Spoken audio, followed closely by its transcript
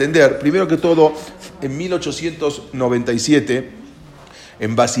Primero que todo, en 1897,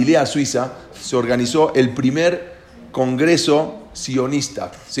 en Basilea, Suiza, se organizó el primer congreso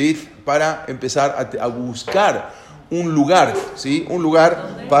sionista, ¿sí? Para empezar a buscar un lugar, ¿sí? Un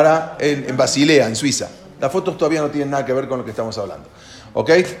lugar en Basilea, en Suiza. Las fotos todavía no tienen nada que ver con lo que estamos hablando. ¿Ok?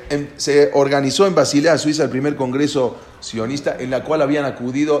 Se organizó en Basilea, Suiza, el primer congreso sionista, en la cual habían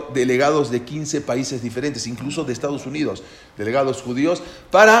acudido delegados de 15 países diferentes, incluso de Estados Unidos, delegados judíos,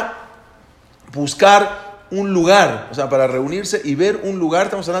 para buscar un lugar, o sea, para reunirse y ver un lugar.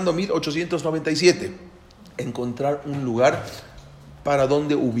 Estamos hablando de 1897, encontrar un lugar para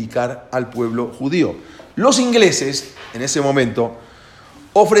donde ubicar al pueblo judío. Los ingleses, en ese momento,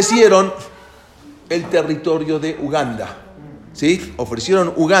 ofrecieron el territorio de Uganda. ¿Sí?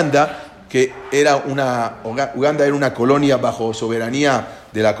 Ofrecieron Uganda, que Uganda era una colonia bajo soberanía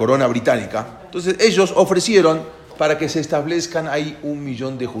de la corona británica. Entonces ellos ofrecieron para que se establezcan ahí 1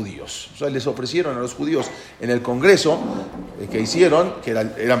 millón de judíos. O sea, les ofrecieron a los judíos en el congreso que hicieron, que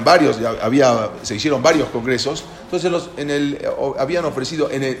eran varios, se hicieron varios congresos. Entonces habían ofrecido,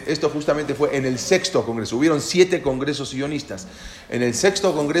 esto justamente fue en el 6º congreso, hubieron 7 congresos sionistas. En el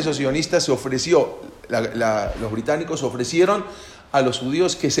 6º congreso sionista se ofreció, los británicos ofrecieron a los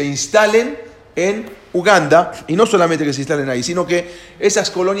judíos que se instalen en Uganda, y no solamente que se instalen ahí, sino que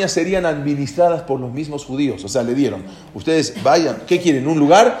esas colonias serían administradas por los mismos judíos. O sea, le dieron, ustedes vayan, ¿qué quieren? ¿Un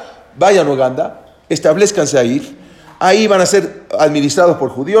lugar? Vayan a Uganda, establezcanse ahí van a ser administrados por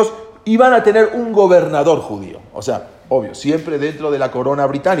judíos y van a tener un gobernador judío. O sea, obvio, siempre dentro de la corona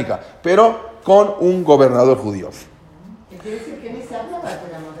británica, pero con un gobernador judío. ¿Quiere decir que ni se hablaba de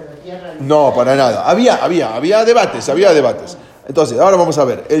la tierra? No, para nada. Había debates. Entonces, ahora vamos a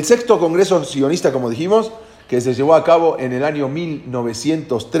ver. El 6º Congreso Sionista, como dijimos, que se llevó a cabo en el año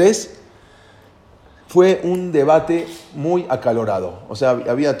 1903, fue un debate muy acalorado. O sea,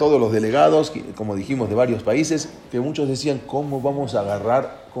 había todos los delegados, como dijimos, de varios países, que muchos decían, ¿cómo vamos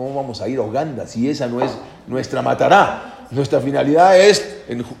a ir a Uganda si esa no es nuestra matará? Nuestra finalidad es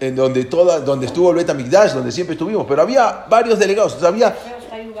en donde estuvo el Bet HaMikdash, donde siempre estuvimos. Pero había varios delegados, o sea, había...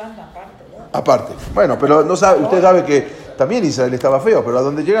 Aparte. Bueno, pero usted sabe que también Israel estaba feo, pero a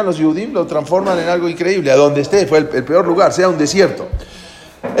donde llegan los Yudim lo transforman en algo increíble. A donde esté, fue el peor lugar, sea un desierto.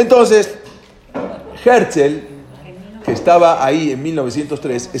 Entonces, Herzl, que estaba ahí en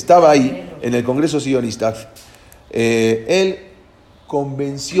 1903, estaba ahí en el Congreso Sionista, él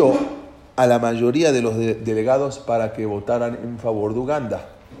convenció a la mayoría de los delegados para que votaran en favor de Uganda.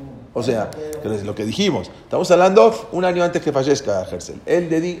 O sea, lo que dijimos, estamos hablando un año antes que fallezca Herzl.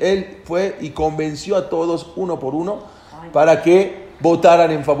 Él fue y convenció a todos, uno por uno, para que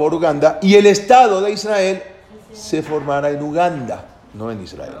votaran en favor de Uganda y el Estado de Israel se formara en Uganda, no en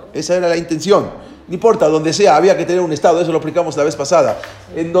Israel. Esa era la intención. No importa, donde sea, había que tener un Estado, eso lo explicamos la vez pasada.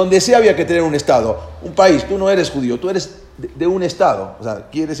 En donde sea había que tener un Estado, un país. Tú no eres judío, tú eres de un Estado. O sea,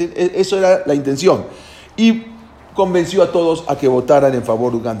 quiere decir, eso era la intención. Y convenció a todos a que votaran en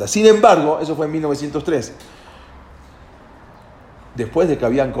favor de Uganda. Sin embargo, eso fue en 1903. Después de que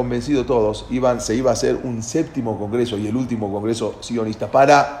habían convencido todos, se iba a hacer un 7º congreso y el último congreso sionista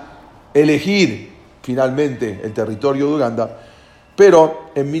para elegir finalmente el territorio de Uganda.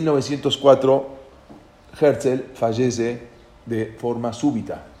 Pero en 1904 Herzl fallece de forma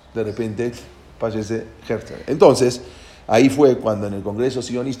súbita. De repente fallece Herzl. Entonces, ahí fue cuando en el congreso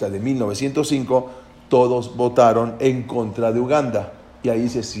sionista de 1905 todos votaron en contra de Uganda. Y ahí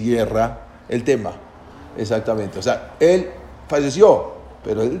se cierra el tema. Exactamente. O sea, él falleció,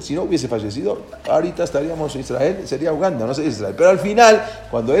 pero él, si no hubiese fallecido, ahorita estaríamos en Israel, sería Uganda, no sería Israel. Pero al final,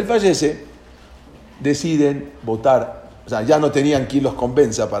 cuando él fallece, deciden votar. O sea, ya no tenían quien los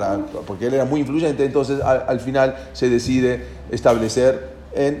convenza porque él era muy influyente. Entonces, al final se decide establecer,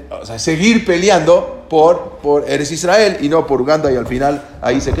 seguir peleando por Eretz Israel y no por Uganda. Y al final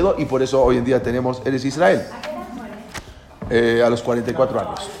ahí se quedó. Y por eso hoy en día tenemos Eretz Israel. A los 44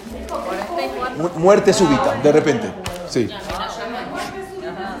 años. Muerte súbita, de repente. Sí.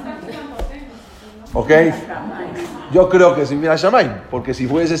 ¿Ok? Yo creo que si mira Shamayim, porque si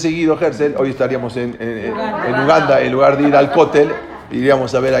fuese seguido Herzl, hoy estaríamos en Uganda, en lugar de ir al Kotel,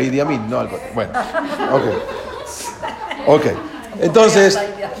 iríamos a ver a Idi Amin, no al Kotel. Bueno, ok. Entonces,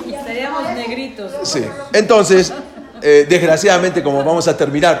 estaríamos negritos. Sí. Entonces, desgraciadamente, como vamos a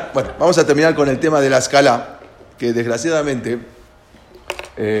terminar con el tema de la escala, que desgraciadamente,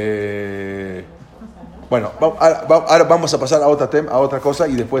 ahora vamos a pasar a otra cosa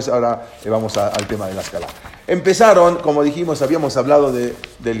y después ahora vamos al tema de la escala. Empezaron, como dijimos, habíamos hablado del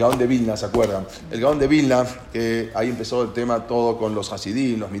Gaón de Vilna, ¿se acuerdan? El Gaón de Vilna, que ahí empezó el tema todo con los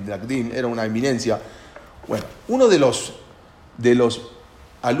Hasidim, los Mitnagdim, era una eminencia. Bueno, uno de los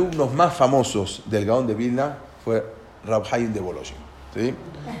alumnos más famosos del Gaón de Vilna fue Yeshiva De Voloshin. ¿Sí?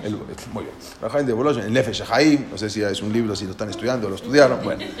 Muy bien. Yeshiva De Voloshin, el Nefesh Haim, no sé si es un libro, si lo están estudiando, lo estudiaron.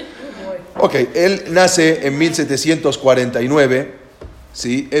 Bueno. Ok, él nace en 1749.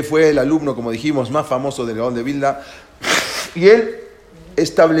 ¿Sí? Él fue el alumno, como dijimos, más famoso del Gaón de Vilna. Y él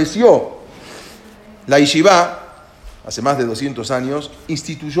estableció la Yeshiva hace más de 200 años,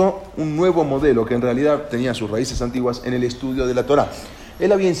 instituyó un nuevo modelo que en realidad tenía sus raíces antiguas en el estudio de la Torá.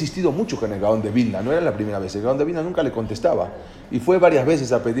 Él había insistido mucho con el Gaón de Vilna, no era la primera vez, el Gaón de Vilna nunca le contestaba. Y fue varias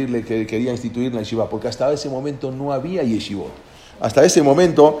veces a pedirle que quería instituir la Yeshiva, porque hasta ese momento no había Yeshivot. Hasta ese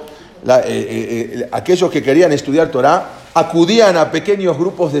momento, aquellos que querían estudiar Torá acudían a pequeños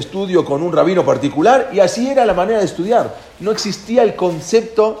grupos de estudio con un rabino particular, y así era la manera de estudiar. No existía el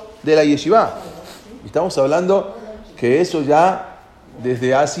concepto de la Yeshiva. Estamos hablando que eso ya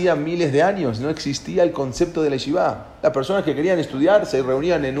desde hacía miles de años no existía el concepto de la yeshiva. Las personas que querían estudiar se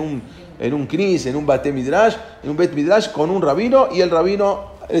reunían en un knis, en un bet midrash con un rabino, y el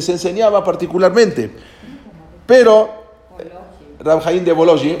rabino les enseñaba particularmente. Pero Yeshiva De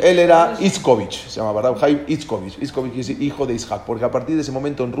Voloshin, él era Itzkovich, se llamaba Yeshiva Itzkovich. Itzkovich es hijo de Isaac, porque a partir de ese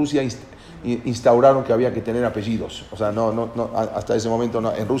momento en Rusia instauraron que había que tener apellidos. O sea, hasta ese momento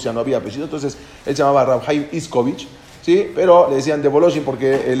en Rusia no había apellidos, entonces él se llamaba Yeshiva Itzkovich. Sí, pero le decían De Voloshin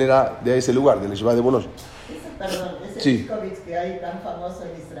porque él era de ese lugar, de la Yeshiva De Voloshin. Perdón, ese Sí. Itzkovich que hay tan famoso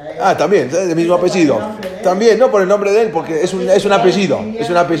en Israel. También, es del mismo apellido. También, no por el nombre de él, porque es un apellido. Es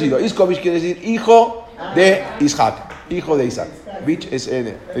un apellido. Itzkovich quiere decir hijo de Isaac. Hijo de Isaac. Vich es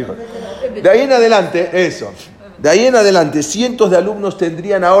hijo. De ahí en adelante, eso. De ahí en adelante, cientos de alumnos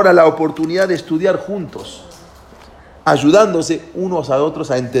tendrían ahora la oportunidad de estudiar juntos, ayudándose unos a otros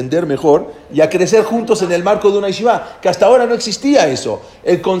a entender mejor y a crecer juntos en el marco de una yeshiva, que hasta ahora no existía eso.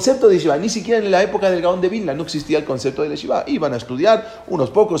 El concepto de yeshiva, ni siquiera en la época del Gaón de Vilna no existía el concepto de la yeshiva. Iban a estudiar, unos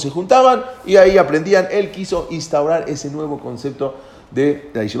pocos se juntaban y ahí aprendían. Él quiso instaurar ese nuevo concepto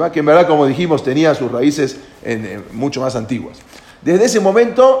de la yeshiva, que en verdad, como dijimos, tenía sus raíces mucho más antiguas. Desde ese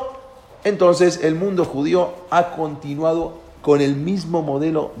momento, entonces, el mundo judío ha continuado con el mismo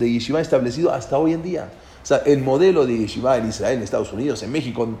modelo de yeshiva establecido hasta hoy en día. O sea, el modelo de yeshiva en Israel, en Estados Unidos, en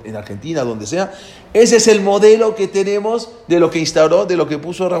México, en Argentina, donde sea, ese es el modelo que tenemos de lo que instauró, de lo que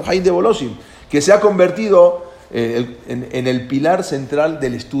puso Yeshiva De Voloshin, que se ha convertido en el pilar central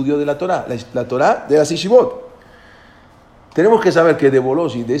del estudio de la Torá, la Torá de las yeshivot. Tenemos que saber que de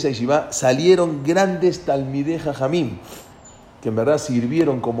Voloshin, de esa yeshiva, salieron grandes talmidei jajamim, que en verdad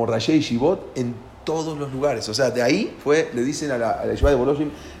sirvieron como rashei yeshivot en todos los lugares. O sea, de ahí le dicen a la yeshiva de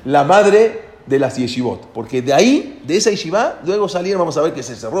Voloshin, la madre de las yeshivot, porque de ahí, de esa yeshiva, luego salieron, vamos a ver que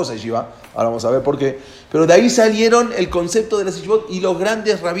se cerró esa yeshiva, ahora vamos a ver por qué, pero de ahí salieron el concepto de las yeshivot, y los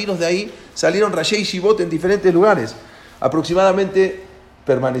grandes rabinos de ahí salieron rashei yeshivot en diferentes lugares. Aproximadamente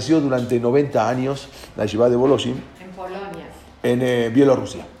permaneció durante 90 años la yeshiva de Voloshin En Polonia. en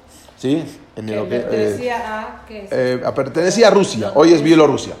Bielorrusia, ¿sí? Pertenecía a Rusia, hoy es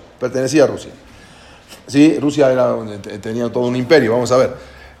Bielorrusia, pertenecía a Rusia. ¿Sí? Rusia tenía todo un imperio, vamos a ver.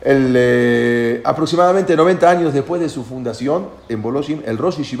 Aproximadamente 90 años después de su fundación en Voloshin, el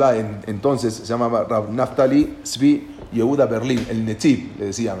Rosh Yeshiva entonces se llamaba Rav Naftali Tzvi Yehuda Berlin, el Netziv, le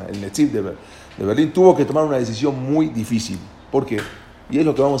decían, el Netziv de Berlín, tuvo que tomar una decisión muy difícil. ¿Por qué? Y es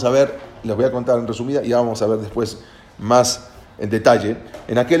lo que vamos a ver, les voy a contar en resumida y ya vamos a ver después más en detalle.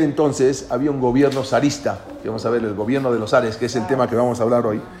 En aquel entonces había un gobierno zarista, que vamos a ver, el gobierno de los Zares, que es el tema que vamos a hablar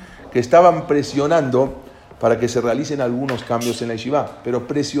hoy, que estaban presionando para que se realicen algunos cambios en la yeshiva, pero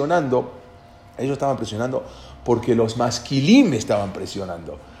ellos estaban presionando porque los masquilim estaban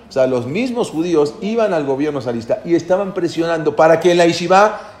presionando. O sea, los mismos judíos iban al gobierno zarista y estaban presionando para que en la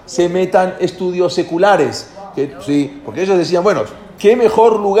yeshiva se metan estudios seculares. Sí, porque ellos decían, bueno, qué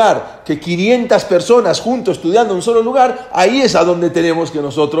mejor lugar que 500 personas juntos estudiando en un solo lugar, ahí es a donde tenemos que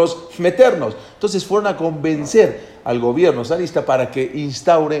nosotros meternos. Entonces fueron a convencer al gobierno zarista para que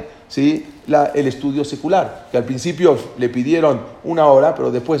instaure, ¿sí?, el estudio secular, que al principio le pidieron 1 hora,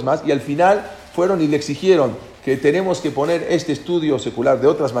 pero después más, y al final fueron y le exigieron que tenemos que poner este estudio secular de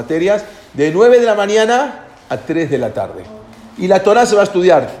otras materias de 9 de la mañana a 3 de la tarde. Y la Torá se va a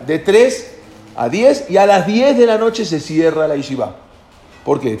estudiar de 3 a 10 y a las 10 de la noche se cierra la yeshiva.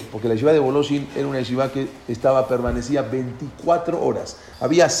 ¿Por qué? Porque la yeshiva de Voloshin era una yeshiva que permanecía 24 horas.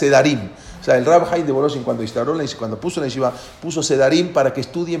 Había sedarim. O sea, el Rab Haim de Voloshin cuando puso la yeshiva, puso sedarim para que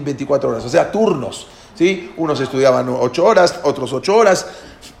estudien 24 horas. O sea, turnos. ¿Sí? Unos estudiaban 8 horas, otros 8 horas.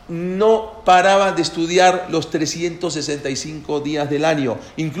 No paraban de estudiar los 365 días del año.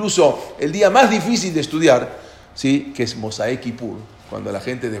 Incluso el día más difícil de estudiar, ¿sí?, que es Mosai Kippur. cuando la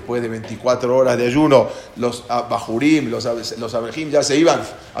gente después de 24 horas de ayuno, los bajurim, los abrejim ya se iban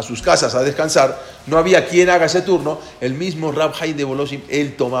a sus casas a descansar, no había quien haga ese turno. El mismo Rab Yeshiva De Voloshin,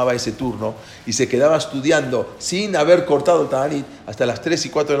 él tomaba ese turno y se quedaba estudiando sin haber cortado el Ta'anit hasta las 3 y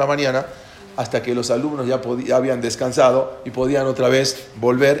 4 de la mañana, hasta que los alumnos ya habían descansado y podían otra vez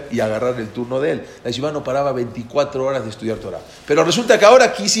volver y agarrar el turno de él. La yeshiva no paraba 24 horas de estudiar Torah. Pero resulta que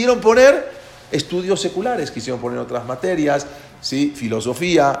ahora quisieron poner estudios seculares, quisieron poner otras materias, ¿sí?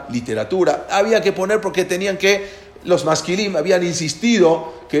 Filosofía, literatura. Había que poner porque tenían que, los masquilim habían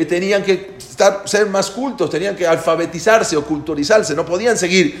insistido que tenían que ser más cultos, tenían que alfabetizarse o culturizarse, no podían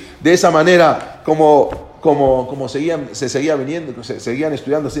seguir de esa manera como seguían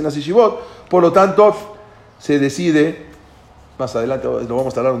estudiando sin las yeshivot. Por lo tanto, se decide, más adelante lo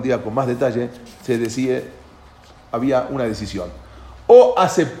vamos a hablar un día con más detalle, se decide, había una decisión: o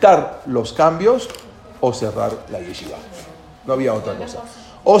aceptar los cambios o cerrar la yeshiva. No había otra cosa.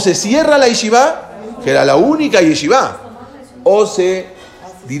 O se cierra la yeshiva, que era la única yeshiva, o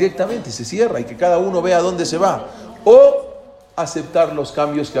directamente se cierra y que cada uno vea a dónde se va, o aceptar los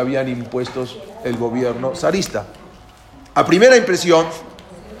cambios que habían impuesto el gobierno zarista. A primera impresión,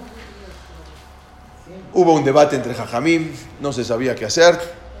 hubo un debate entre jajamim, no se sabía qué hacer.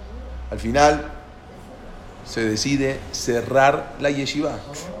 Al final se decide cerrar la yeshiva.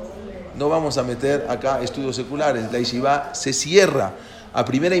 No vamos a meter acá estudios seculares, la yeshiva se cierra. A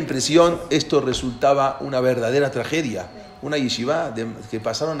primera impresión esto resultaba una verdadera tragedia. Una yeshiva que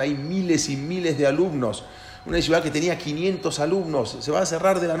pasaron ahí miles y miles de alumnos. Una yeshiva que tenía 500 alumnos, se va a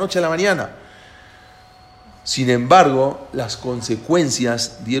cerrar de la noche a la mañana. Sin embargo, las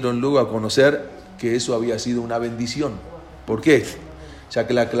consecuencias dieron luego a conocer que eso había sido una bendición. ¿Por qué? Ya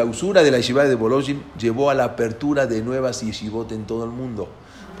que la clausura de la Yeshiva De Voloshin llevó a la apertura de nuevas yeshivot en todo el mundo.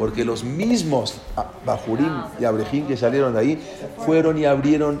 Porque los mismos bajurim y abrejim que salieron de ahí fueron y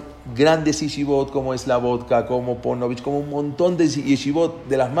abrieron grandes yeshivot como Slavodka, como Ponovich, como un montón de yeshivot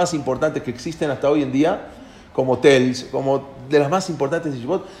de las más importantes que existen hasta hoy en día, como Tels, como de las más importantes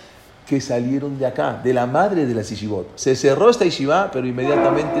yeshivot que salieron de acá, de la madre de las yeshivot. Se cerró esta yeshiva, pero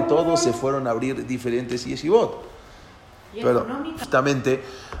inmediatamente todos se fueron a abrir diferentes yeshivot. Pero justamente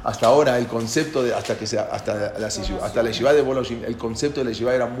hasta ahora el concepto de hasta la Yeshiva De Voloshin, el concepto de la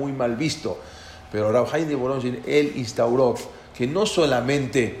yeshiva era muy mal visto. Pero Rab Yeshiva De Voloshin, él instauró que no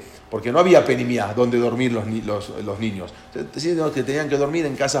solamente, porque no había penimiá donde dormir los niños, sino que tenían que dormir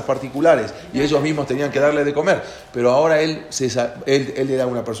en casas particulares y ellos mismos tenían que darle de comer. Pero ahora él era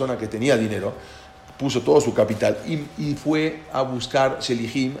una persona que tenía dinero, puso todo su capital y fue a buscar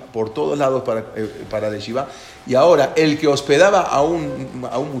shelichim por todos lados para la yeshiva. Y ahora el que hospedaba a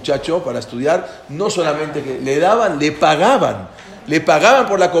un muchacho para estudiar, no solamente que le daban, le pagaban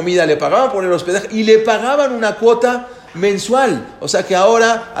por la comida, le pagaban por el hospedaje y le pagaban una cuota mensual. O sea que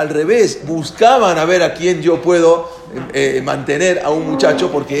ahora al revés, buscaban a ver a quién yo puedo mantener a un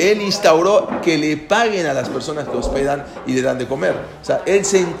muchacho, porque él instauró que le paguen a las personas que hospedan y le dan de comer. O sea, él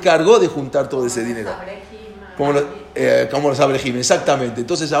se encargó de juntar todo ese dinero. Como los abrejim, exactamente.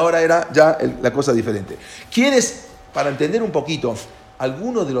 Entonces ahora era ya la cosa diferente. ¿Quiénes, para entender un poquito,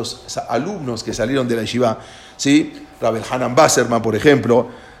 algunos de los alumnos que salieron de la yeshiva, ¿sí? Rab Hanan Basserman, por ejemplo,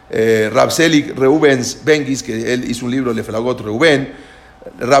 Rab Selik Reubens Bengis, que él hizo un libro, Le Flagot Reuben,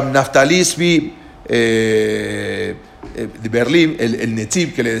 Rab Naftali Zvi de Berlín, el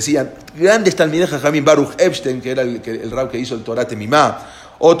Netziv, que le decían, grandes talmidei jajamim, Baruch Epstein, que era el rab que hizo el Torah Temimá,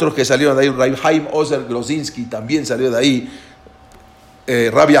 otros que salieron de ahí, Rab Haim Ozer Grozinski también salió de ahí,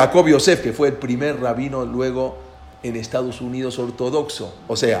 Rab Yaakov Yosef, que fue el primer rabino luego en Estados Unidos ortodoxo.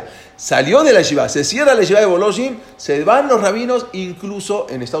 O sea, salió de la yeshiva, se cierra la Yeshiva De Voloshin, se van los rabinos, incluso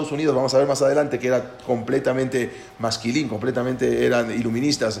en Estados Unidos, vamos a ver más adelante, que era completamente masquilín, completamente eran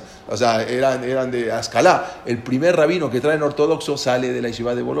iluministas, o sea, eran de Ascalá. El primer rabino que traen ortodoxo sale de la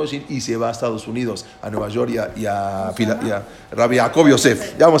Yeshiva De Voloshin y se va a Estados Unidos, a Nueva York y a Rabbi Jacob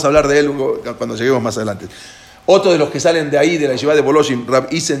Yosef. Ya vamos a hablar de él cuando lleguemos más adelante. Otro de los que salen de ahí, de la Yeshiva De Voloshin, Rab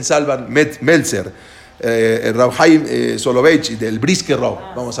Isen Salvan Meltzer, Rab Haim Soloveitch del Brisker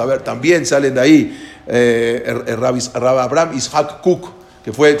Rab, vamos a ver, también salen de ahí, Rab Abraham Ishak Cook,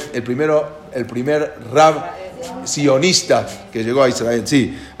 que fue el primer Rab sionista que llegó a Israel,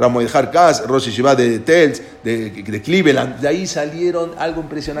 sí, Rab Moedhar Kaz, Rosh Yeshiva de Tels, de Cleveland. De ahí salieron algo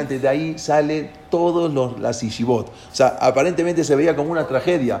impresionante, de ahí salen todos las yeshivot. O sea, aparentemente se veía como una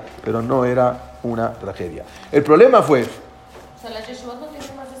tragedia, pero no era una tragedia. El problema fue, O sea, las yeshivot no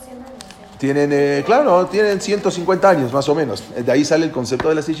tienen más de 100 años. tienen 150 años más o menos. De ahí sale el concepto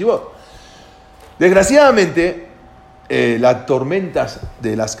de las yeshivot. Desgraciadamente, las tormentas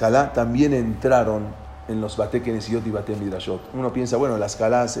de la Ascalá también entraron en los Bate Kenesiot y Bate Midrashot. Uno piensa, bueno, la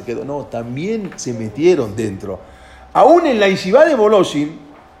escala se quedó. No, también se metieron dentro. Aún en la Yeshiva de Voloshin,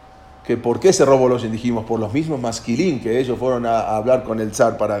 que ¿por qué cerró Voloshin? Dijimos, por los mismos masquilín, que ellos fueron a hablar con el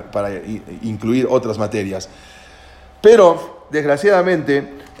zar para incluir otras materias. Pero,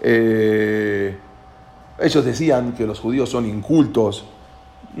 desgraciadamente, ellos decían que los judíos son incultos,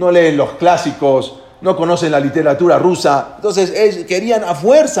 no leen los clásicos, no conocen la literatura rusa. Entonces, ellos querían a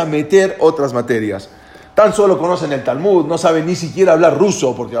fuerza meter otras materias. Tan solo conocen el Talmud, no saben ni siquiera hablar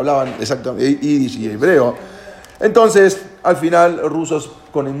ruso, porque hablaban exactamente yiddish y hebreo. Entonces, al final, los rusos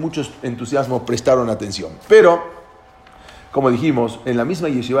con mucho entusiasmo prestaron atención. Pero, como dijimos, en la misma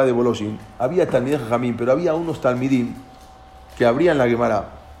Yeshiva de Voloshin había Talmidei Jajamim, pero había unos Talmidim que abrían la Gemara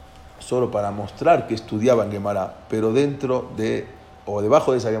solo para mostrar que estudiaban Gemara, pero dentro de o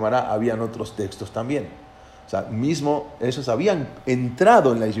debajo de esa Gemara habían otros textos también. O sea, mismo esos habían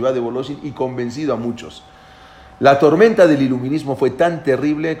entrado en la Yeshiva de Voloshin y convencido a muchos. La tormenta del iluminismo fue tan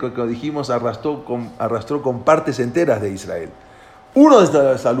terrible que, como dijimos, arrastró con partes enteras de Israel. Uno de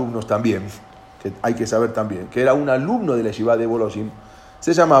los alumnos también, que hay que saber también, que era un alumno de la Yeshiva de Voloshin,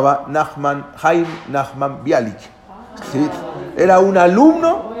 se llamaba Haim Nachman Bialik. ¿Sí? Era un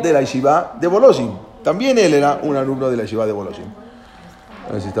alumno de la Yeshiva de Voloshin. También él era un alumno de la Yeshiva de Voloshin.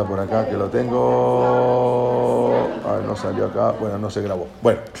 A ver si está por acá, que lo tengo. A ver, no salió acá. Bueno, no se grabó.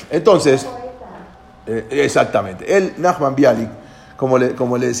 Bueno, entonces, exactamente. Él, Nachman Bialik, como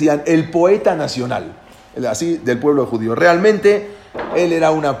le decían, el poeta nacional, así, del pueblo judío. Realmente, él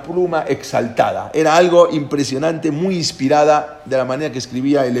era una pluma exaltada. Era algo impresionante, muy inspirada de la manera que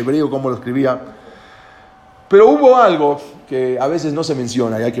escribía el hebreo, cómo lo escribía. Pero hubo algo que a veces no se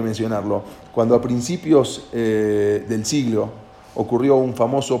menciona y hay que mencionarlo. Cuando a principios del siglo ocurrió un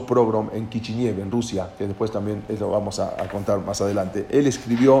famoso pogrom en Kishinev, en Rusia, que después también eso vamos a contar más adelante. Él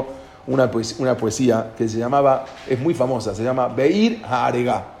escribió una poesía que se llamaba, es muy famosa, se llama Beir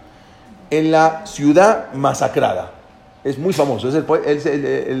Ha'aregá, en la ciudad masacrada. Es muy famoso, es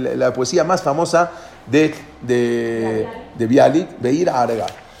la poesía más famosa de Bialik, Beir Ha'aregá,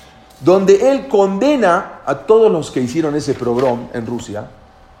 donde él condena a todos los que hicieron ese pogrom en Rusia,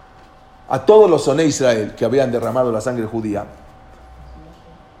 a todos los Soné Israel que habían derramado la sangre judía.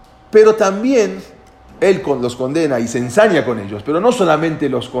 Pero también él los condena y se ensaña con ellos, pero no solamente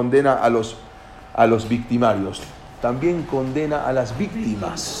los condena a los victimarios, también condena a las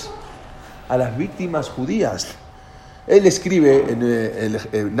víctimas judías. Él escribe,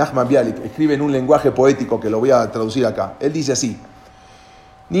 Nachman Bialik escribe en un lenguaje poético que lo voy a traducir acá. Él dice así: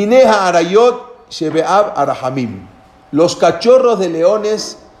 Nineha arayot shebeab arahamim, los cachorros de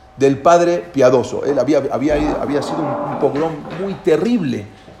leones del Padre piadoso. Él había sido un pogrom muy terrible,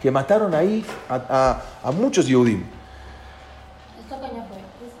 que mataron ahí a muchos Yehudim. ¿Esto qué año fue?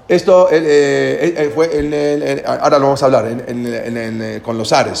 Esto fue ahora lo vamos a hablar con los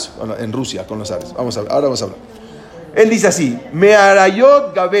Zares, en Rusia, con los Zares. Ahora vamos a hablar. Él dice así: Me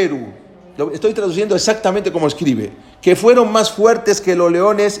arayot gaberu. Lo estoy traduciendo exactamente como escribe. Que fueron más fuertes que los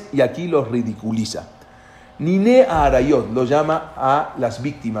leones, y aquí los ridiculiza. Nine a arayot lo llama a las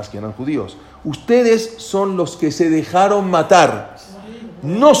víctimas que eran judíos. Ustedes son los que se dejaron matar.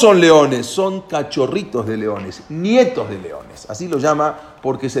 No son leones, son cachorritos de leones, nietos de leones. Así lo llama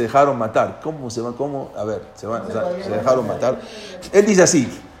porque se dejaron matar. ¿Cómo se van? Se dejaron matar. Él dice así: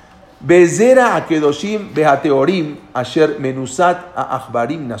 Bezera akedoshim behateorim asher menusat a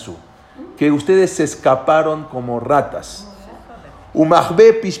achbarim nasu. Que ustedes se escaparon como ratas.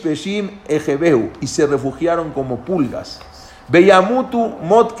 Umahbe pishpeshim ejebehu, y se refugiaron como pulgas. Beyamutu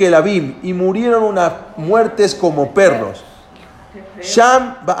mot kelabim, y murieron unas muertes como perros.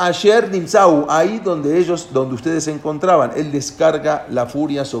 Sham ba'asher nimzau, ahí donde ustedes se encontraban. Él descarga la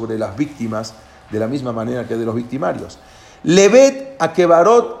furia sobre las víctimas de la misma manera que de los victimarios. Levet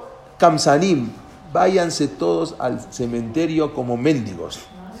akebarot kamsanim, váyanse todos al cementerio como mendigos.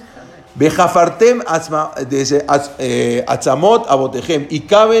 Bejafartem atzamot abotejem, y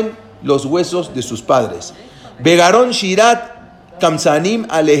caben los huesos de sus padres. Begaron shirat kamsanim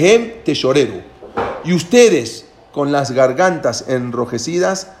alehem teshoreru, y ustedes con las gargantas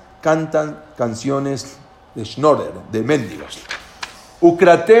enrojecidas cantan canciones de schnorer, de mendigos.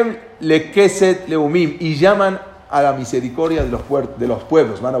 Ukratem lekeset leumim, y llaman a la misericordia de los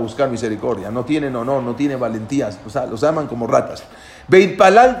pueblos, van a buscar misericordia, no tienen honor, no tienen valentías, o sea, los llaman como ratas.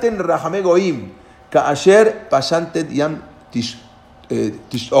 Beitpalalten rahame goim, kaasher pashantet yam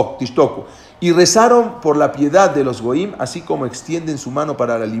tishtoku, y rezaron por la piedad de los goim, así como extienden su mano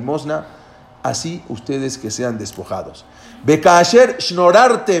para la limosna, así ustedes que sean despojados. Bekaasher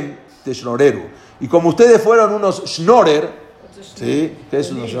shnorartem teshnoreru, y como ustedes fueron unos shnorer, ¿sí? ¿Qué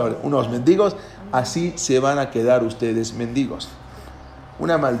es unos shnorer? Unos mendigos, así se van a quedar ustedes mendigos.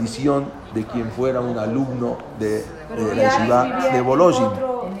 Una maldición de quien fuera un alumno de la Yeshiva De Voloshin.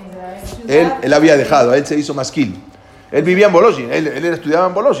 Él había dejado, él se hizo masquil. Él vivía en Voloshin, él estudiaba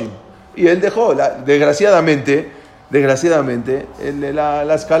en Voloshin. Y él dejó, desgraciadamente,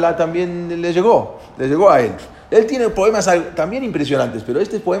 la escala también le llegó a él. Él tiene poemas también impresionantes, pero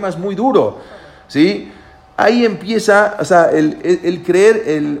este poema es muy duro, ¿sí? Ahí empieza, o sea, el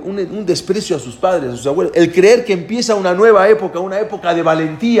creer, un desprecio a sus padres, a sus abuelos, el creer que empieza una nueva época, una época de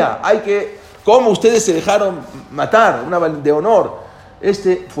valentía. ¿Cómo ustedes se dejaron matar? Una de honor.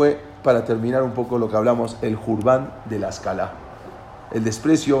 Este fue, para terminar un poco lo que hablamos, el Jurbán de la escala. El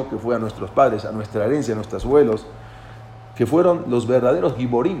desprecio que fue a nuestros padres, a nuestra herencia, a nuestros abuelos, que fueron los verdaderos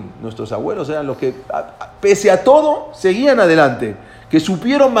giborim. Nuestros abuelos eran los que, pese a todo, seguían adelante, que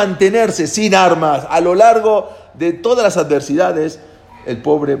supieron mantenerse sin armas a lo largo de todas las adversidades. El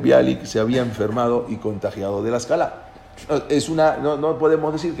pobre Bialik se había enfermado y contagiado de la escala. No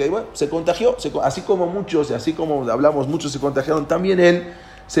podemos decir que se contagió, así como muchos, así como hablamos, muchos se contagiaron, también él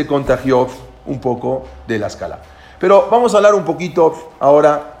se contagió un poco de la escala. Pero vamos a hablar un poquito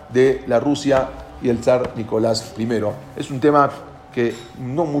ahora de la Rusia y el zar Nicolás I. Es un tema que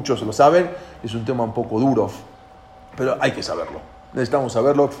no muchos lo saben, es un tema un poco duro, pero hay que saberlo. Necesitamos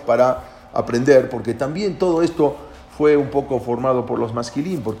saberlo para aprender, porque también todo esto fue un poco formado por los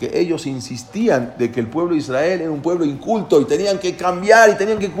masquilín, porque ellos insistían de que el pueblo de Israel era un pueblo inculto y tenían que cambiar y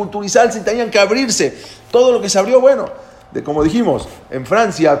tenían que culturizarse y tenían que abrirse. Todo lo que se abrió, como dijimos, en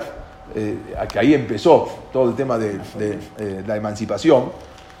Francia, que ahí empezó todo el tema de la emancipación,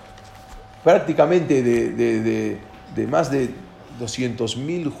 prácticamente de más de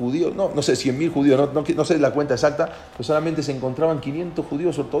 200.000 judíos, no sé, 100.000 judíos, no sé la cuenta exacta, pero solamente se encontraban 500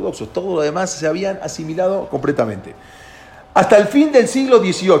 judíos ortodoxos. Todo lo demás se habían asimilado completamente. Hasta el fin del siglo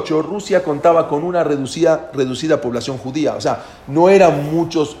XVIII, Rusia contaba con una reducida población judía. O sea, no eran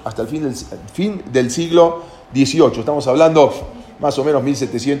muchos hasta el fin del siglo XVIII. Estamos hablando más o menos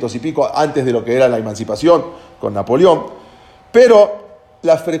 1700 y pico, antes de lo que era la emancipación con Napoleón. Pero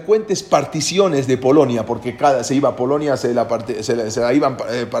las frecuentes particiones de Polonia, porque se iba a Polonia, se la iban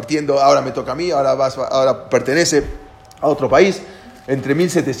partiendo, ahora me toca a mí, ahora pertenece a otro país, entre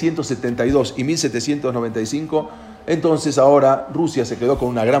 1772 y 1795, entonces ahora Rusia se quedó con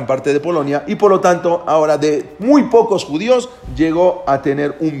una gran parte de Polonia y por lo tanto ahora de muy pocos judíos llegó a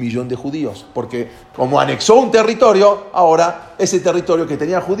tener 1 millón de judíos, porque como anexó un territorio, ahora ese territorio que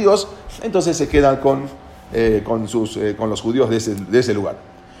tenía judíos, entonces se quedan con los judíos de ese lugar.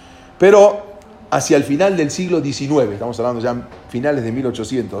 Pero hacia el final del siglo XIX, estamos hablando ya finales de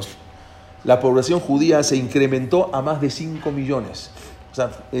 1800, la población judía se incrementó a más de 5 millones. O sea,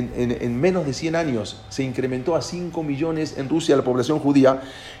 en menos de 100 años se incrementó a 5 millones en Rusia la población judía,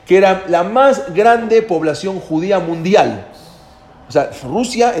 que era la más grande población judía mundial. O sea,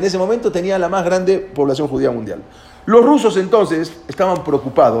 Rusia en ese momento tenía la más grande población judía mundial. Los rusos entonces estaban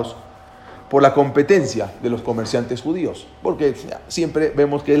preocupados por la competencia de los comerciantes judíos, porque siempre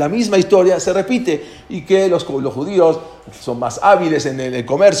vemos que la misma historia se repite y que los judíos son más hábiles en el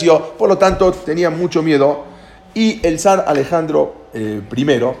comercio, por lo tanto tenían mucho miedo. Y el zar Alejandro I,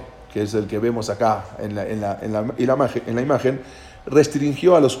 que es el que vemos acá en la imagen,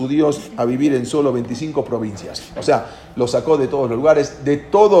 restringió a los judíos a vivir en solo 25 provincias. O sea, los sacó de todos los lugares, de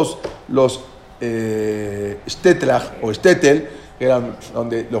todos los Shtetlach o Shtetl, que eran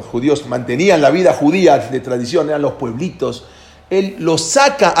donde los judíos mantenían la vida judía de tradición, eran los pueblitos. Él los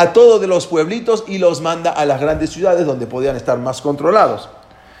saca a todos de los pueblitos y los manda a las grandes ciudades donde podían estar más controlados.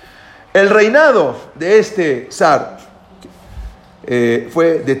 El reinado de este zar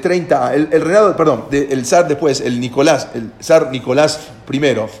fue de 30, el reinado, perdón, del zar después, el zar Nicolás I,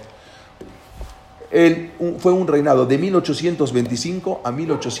 fue un reinado de 1825 a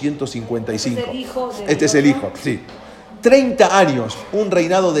 1855. Este es el hijo, sí. 30 años, un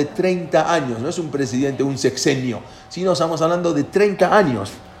reinado de 30 años, no es un presidente, un sexenio, sino estamos hablando de 30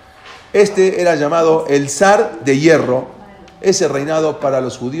 años. Este era llamado el zar de hierro. Ese reinado para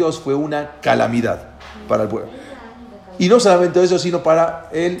los judíos fue una calamidad para el pueblo. Y no solamente eso, sino para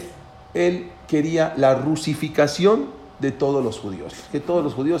él quería la rusificación de todos los judíos, que todos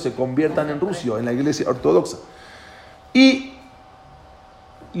los judíos se conviertan en rusio, en la iglesia ortodoxa. Y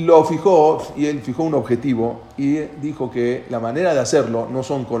él fijó un objetivo y dijo que la manera de hacerlo no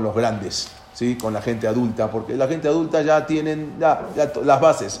son con los grandes, ¿sí? Con la gente adulta, porque la gente adulta ya tienen las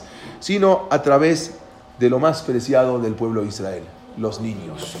bases, sino a través de lo más preciado del pueblo de Israel, los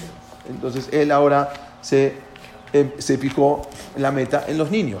niños. Entonces él ahora se fijó la meta en los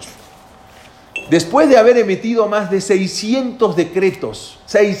niños. Después de haber emitido más de 600 decretos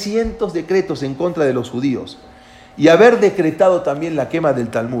en contra de los judíos, y haber decretado también la quema del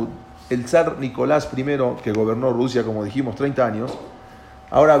Talmud, el zar Nicolás I, que gobernó Rusia, como dijimos, 30 años,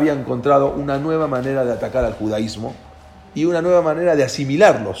 ahora había encontrado una nueva manera de atacar al judaísmo y una nueva manera de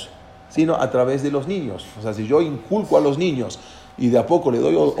asimilarlos, sino a través de los niños. O sea, si yo inculco a los niños y de a poco le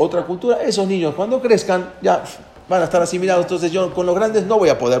doy otra cultura, esos niños cuando crezcan ya van a estar asimilados. Entonces yo con los grandes no voy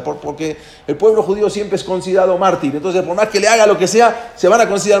a poder, porque el pueblo judío siempre es considerado mártir. Entonces por más que le haga lo que sea, se van a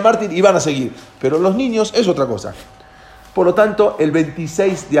considerar mártir y van a seguir. Pero los niños es otra cosa. Por lo tanto, el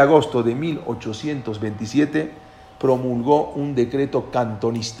 26 de agosto de 1827 promulgó un decreto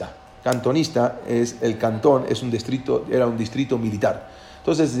cantonista. Cantonista es el cantón, era un distrito militar.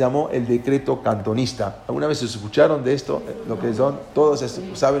 Entonces se llamó el decreto cantonista. ¿Alguna vez se escucharon de esto? Lo que son, ¿todos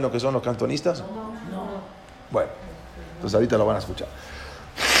saben lo que son los cantonistas? No. Bueno, entonces ahorita lo van a escuchar.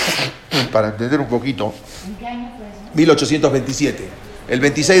 Para entender un poquito. ¿En qué año fue eso? 1827, el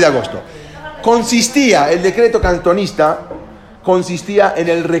 26 de agosto. El decreto cantonista consistía en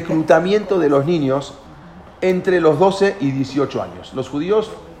el reclutamiento de los niños entre los 12 y 18 años. Los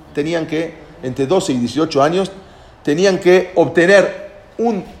judíos tenían que, entre 12 y 18 años, tenían que obtener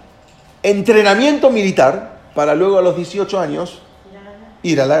un entrenamiento militar para luego a los 18 años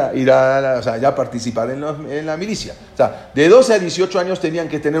o sea, ya participar en la milicia. O sea, de 12 a 18 años tenían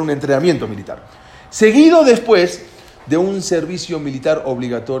que tener un entrenamiento militar. Seguido después de un servicio militar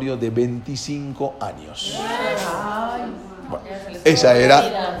obligatorio de 25 años. Bueno, esa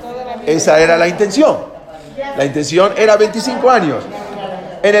era la intención. La intención era 25 años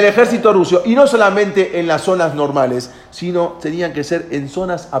en el ejército ruso. Y no solamente en las zonas normales, sino tenían que ser en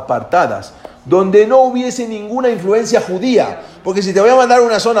zonas apartadas, donde no hubiese ninguna influencia judía. Porque si te voy a mandar a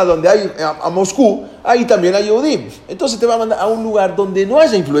una zona donde hay, a Moscú, ahí también hay Yehudim. Entonces te va a mandar a un lugar donde no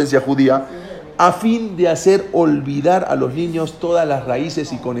haya influencia judía, a fin de hacer olvidar a los niños todas las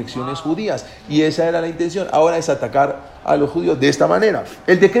raíces y conexiones judías. Y esa era la intención. Ahora es atacar a los judíos de esta manera.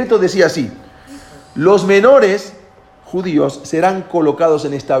 El decreto decía así: los menores judíos serán colocados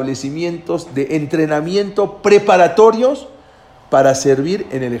en establecimientos de entrenamiento preparatorios para servir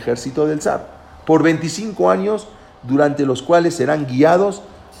en el ejército del zar por 25 años, durante los cuales serán guiados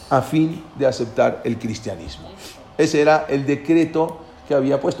a fin de aceptar el cristianismo. Ese era el decreto que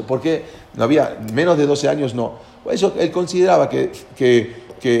había puesto, porque no había menos de 12 años, no. Eso él consideraba que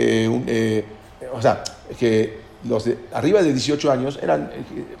los de arriba de 18 años eran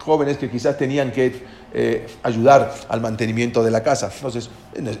jóvenes que quizás tenían que ayudar al mantenimiento de la casa. Entonces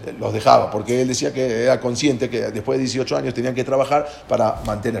los dejaba, porque él decía que era consciente que después de 18 años tenían que trabajar para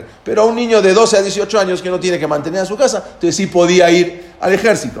mantener. Pero a un niño de 12 a 18 años que no tiene que mantener a su casa, entonces sí podía ir al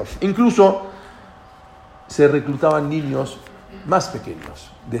ejército. Incluso se reclutaban niños más pequeños,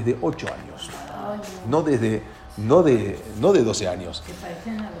 desde 8 años, no de 12 años.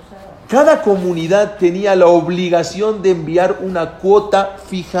 Cada comunidad tenía la obligación de enviar una cuota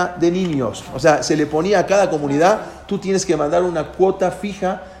fija de niños. O sea, se le ponía a cada comunidad: tú tienes que mandar una cuota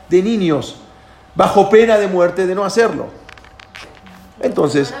fija de niños, bajo pena de muerte de no hacerlo.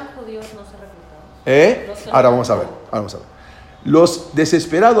 Entonces, judíos no se reclutaban. Ahora vamos a ver. Los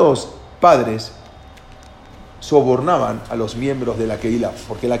desesperados padres sobornaban a los miembros de la Keilah,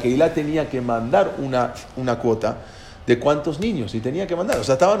 porque la Keilah tenía que mandar una cuota de cuántos niños, y tenía que mandar. O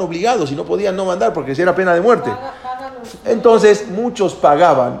sea, estaban obligados y no podían no mandar, porque si era pena de muerte. Entonces, muchos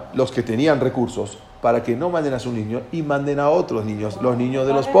pagaban, los que tenían recursos, para que no manden a sus niños y manden a otros niños, los niños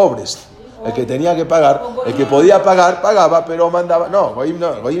de los pobres. El que tenía que pagar, el que podía pagar, pagaba, pero mandaba. No,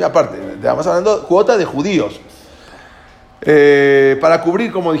 goyim aparte. Estamos hablando de cuota de judíos. Para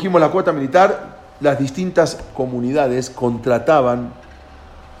cubrir, como dijimos, la cuota militar, las distintas comunidades contrataban,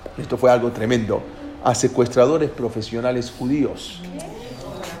 esto fue algo tremendo, a secuestradores profesionales judíos,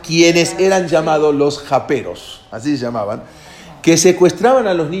 quienes eran llamados los japeros, así se llamaban, que secuestraban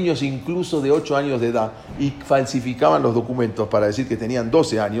a los niños incluso de 8 años de edad y falsificaban los documentos para decir que tenían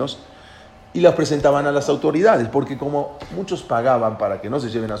 12 años y los presentaban a las autoridades, porque como muchos pagaban para que no se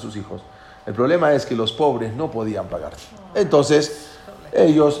lleven a sus hijos, el problema es que los pobres no podían pagar. Entonces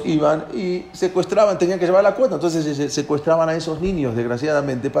ellos iban y secuestraban, tenían que llevar la cuota, entonces secuestraban a esos niños,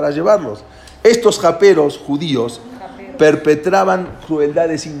 desgraciadamente, para llevarlos. Estos japeros judíos perpetraban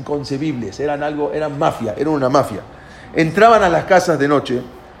crueldades inconcebibles, eran una mafia. Entraban a las casas de noche,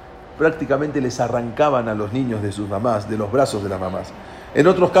 prácticamente les arrancaban a los niños de sus mamás, de los brazos de las mamás. En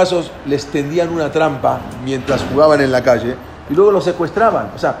otros casos les tendían una trampa mientras jugaban en la calle y luego los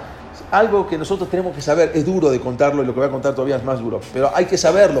secuestraban. O sea, algo que nosotros tenemos que saber. Es duro de contarlo y lo que voy a contar todavía es más duro, pero hay que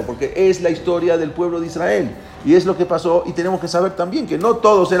saberlo porque es la historia del pueblo de Israel y es lo que pasó, y tenemos que saber también que no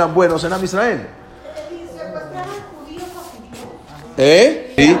todos eran buenos en Am Israel.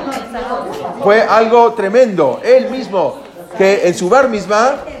 Sí. Fue algo tremendo. Él mismo, que en su bar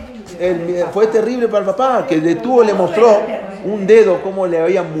misma fue terrible para el papá, que le mostró un dedo, cómo le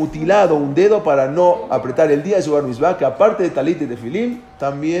habían mutilado un dedo para no apretar el día de su bar mitzvah, que aparte de talit y de tefilín,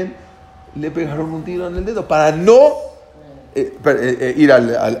 también le pegaron un tiro en el dedo para no ir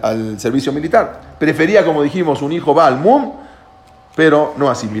al servicio militar. Prefería, como dijimos, un hijo Baal Mum, pero no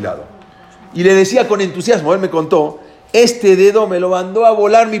asimilado. Y le decía con entusiasmo, él me contó, este dedo me lo mandó a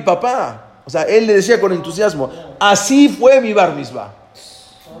volar mi papá. O sea, él le decía con entusiasmo, así fue mi bar mitzvah.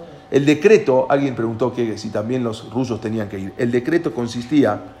 El decreto, alguien preguntó que si también los rusos tenían que ir. El decreto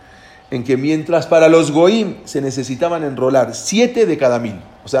consistía en que mientras para los goim se necesitaban enrolar 7 de cada 1000.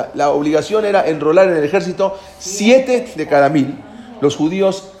 O sea, la obligación era enrolar en el ejército 7 de cada 1000. Los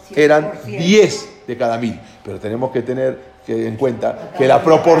judíos eran 10 de cada 1000. Pero tenemos que tener en cuenta que la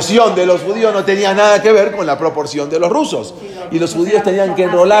proporción de los judíos no tenía nada que ver con la proporción de los rusos. Y los judíos tenían que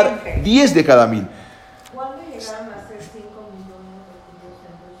enrolar 10 de cada 1000.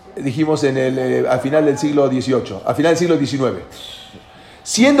 Dijimos al final del siglo XVIII, al final del siglo XIX.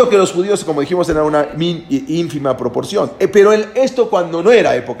 Siendo que los judíos, como dijimos, eran una ínfima proporción. Pero esto cuando no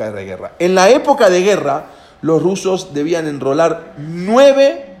era época de guerra. En la época de guerra, los rusos debían enrolar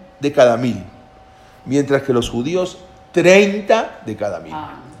 9 de cada 1000. Mientras que los judíos, 30 de cada 1000.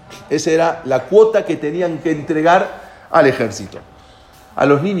 Esa era la cuota que tenían que entregar al ejército. A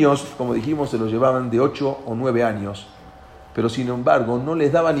los niños, como dijimos, se los llevaban de 8 o 9 años. Pero sin embargo no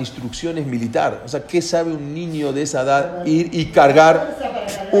les daban instrucciones militares. O sea, ¿qué sabe un niño de esa edad ir y cargar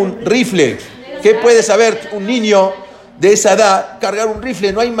un rifle? ¿Qué puede saber un niño de esa edad cargar un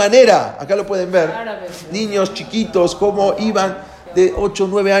rifle? No hay manera. Acá lo pueden ver. Niños chiquitos, cómo iban de 8 o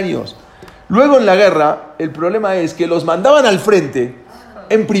 9 años. Luego en la guerra, el problema es que los mandaban al frente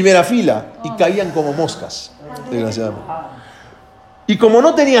en primera fila y caían como moscas, desgraciadamente. Y como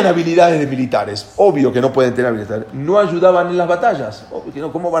no tenían habilidades de militares, obvio que no pueden tener habilidades, no ayudaban en las batallas. Obvio que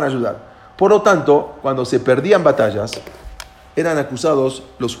no, ¿cómo van a ayudar? Por lo tanto, cuando se perdían batallas, eran acusados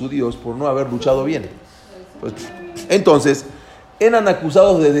los judíos por no haber luchado bien. Entonces, eran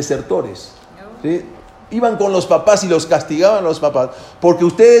acusados de desertores. ¿Sí? Iban con los papás y los castigaban a los papás, porque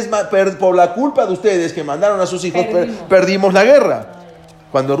ustedes, por la culpa de ustedes que mandaron a sus hijos, perdimos la guerra.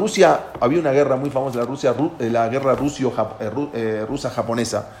 Cuando Rusia, había una guerra muy famosa, la guerra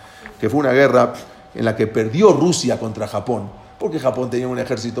rusa-japonesa, que fue una guerra en la que perdió Rusia contra Japón, porque Japón tenía un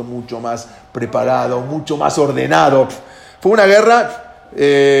ejército mucho más preparado, mucho más ordenado. Fue una guerra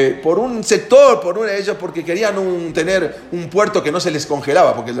por un sector, ellos porque querían tener un puerto que no se les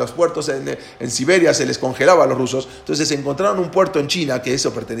congelaba, porque los puertos en Siberia se les congelaba a los rusos. Entonces se encontraron un puerto en China, que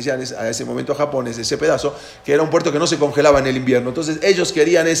eso pertenecía a ese momento a Japón, ese pedazo, que era un puerto que no se congelaba en el invierno. Entonces ellos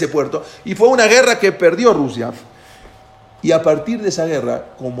querían ese puerto, y fue una guerra que perdió Rusia. Y a partir de esa guerra,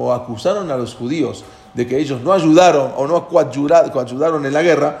 como acusaron a los judíos de que ellos no ayudaron o no coayudaron en la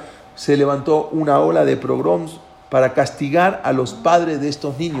guerra, se levantó una ola de pogroms para castigar a los padres de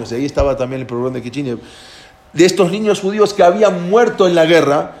estos niños. Y ahí estaba también el pogrom de Kichinev, de estos niños judíos que habían muerto en la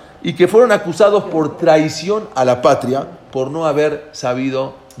guerra y que fueron acusados por traición a la patria por no haber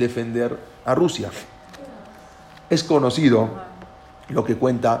sabido defender a Rusia. Es conocido lo que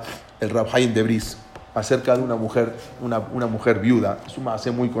cuenta el Rab Haim de Brisk acerca de una mujer viuda. Es un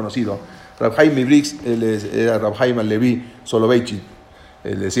masé muy conocido. Rab Haim de Brisk, él era Rab Haim al-Levi Soloveitchik.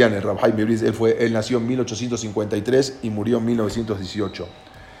 Decían el Rab Haim de Brisk, él nació en 1853 y murió en 1918.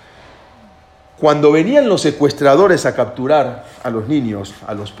 Cuando venían los secuestradores a capturar a los niños,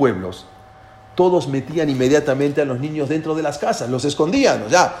 a los pueblos, todos metían inmediatamente a los niños dentro de las casas, los escondían. O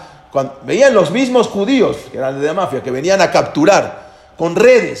sea, veían los mismos judíos, que eran de la mafia, que venían a capturar con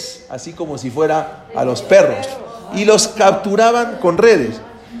redes, así como si fuera a los perros, y los capturaban con redes.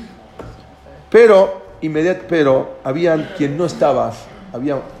 Pero había quien no estaba.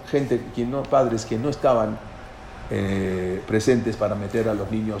 Había padres que no estaban presentes para meter a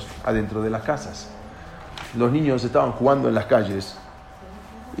los niños adentro de las casas. Los niños estaban jugando en las calles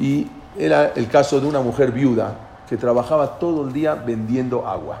y era el caso de una mujer viuda que trabajaba todo el día vendiendo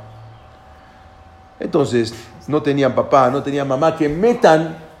agua. Entonces, no tenían papá, no tenían mamá que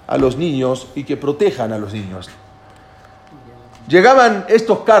metan a los niños y que protejan a los niños. Llegaban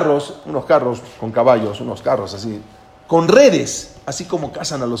estos carros, unos carros con caballos, unos carros así, con redes, así como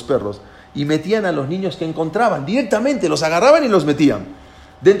cazan a los perros, y metían a los niños que encontraban directamente, los agarraban y los metían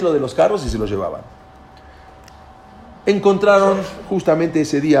dentro de los carros y se los llevaban. encontraron justamente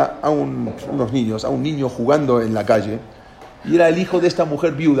ese día a unos niños, a un niño jugando en la calle, y era el hijo de esta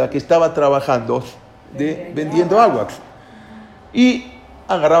mujer viuda que estaba trabajando vendiendo agua. Y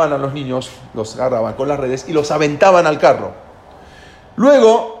agarraban a los niños, los agarraban con las redes y los aventaban al carro.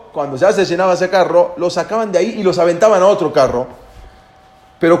 Luego, cuando ya se llenaba ese carro, los sacaban de ahí y los aventaban a otro carro.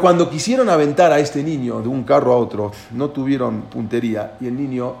 Pero cuando quisieron aventar a este niño de un carro a otro, no tuvieron puntería y el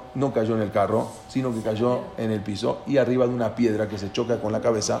niño no cayó en el carro, sino que cayó en el piso y arriba de una piedra que se choca con la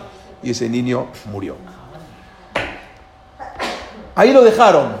cabeza y ese niño murió. Ahí lo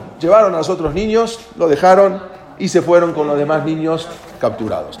dejaron, llevaron a los otros niños, lo dejaron y se fueron con los demás niños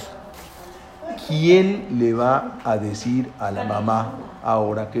capturados. ¿Quién le va a decir a la mamá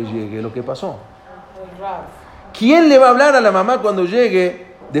ahora que llegue lo que pasó? ¿Quién le va a hablar a la mamá cuando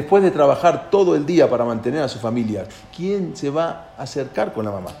llegue después de trabajar todo el día para mantener a su familia? ¿Quién se va a acercar con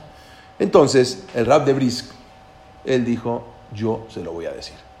la mamá? Entonces, el Rab de Brisk, él dijo, yo se lo voy a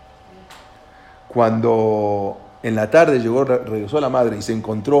decir. Cuando en la tarde regresó la madre y se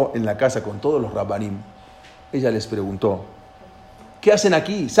encontró en la casa con todos los rabbanim, ella les preguntó, ¿qué hacen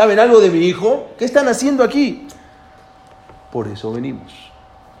aquí? ¿Saben algo de mi hijo? ¿Qué están haciendo aquí? Por eso venimos.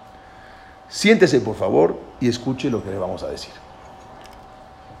 Siéntese, por favor, y escuche lo que le vamos a decir.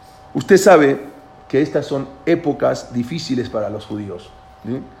 Usted sabe que estas son épocas difíciles para los judíos,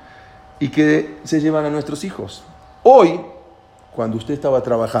 ¿sí? Y que se llevan a nuestros hijos. Hoy, cuando usted estaba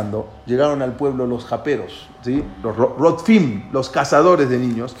trabajando, llegaron al pueblo los japeros, ¿sí? Los Rothschild, los cazadores de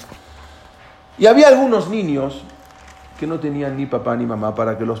niños. Y había algunos niños que no tenían ni papá ni mamá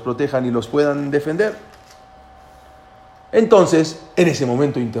para que los protejan y los puedan defender. Entonces, en ese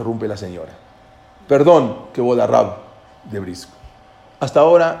momento interrumpe la señora. Perdón, que boda Rab de Brisk. Hasta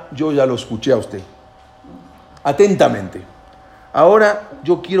ahora yo ya lo escuché a usted. Atentamente. Ahora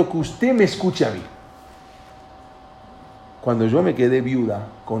yo quiero que usted me escuche a mí. Cuando yo me quedé viuda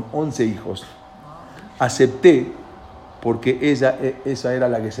con 11 hijos, acepté porque esa era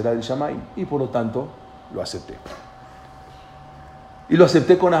la Gesera del Shammai y por lo tanto lo acepté. Y lo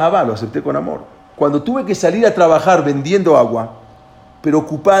acepté con ahabá, lo acepté con amor. Cuando tuve que salir a trabajar vendiendo agua,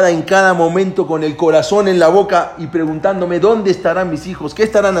 preocupada en cada momento con el corazón en la boca y preguntándome dónde estarán mis hijos, qué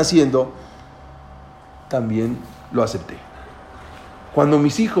estarán haciendo, también lo acepté. Cuando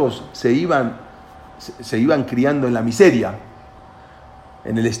mis hijos se iban criando en la miseria,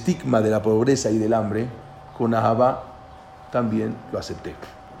 en el estigma de la pobreza y del hambre, con ahabá también lo acepté.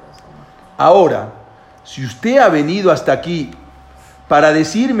 Ahora, si usted ha venido hasta aquí para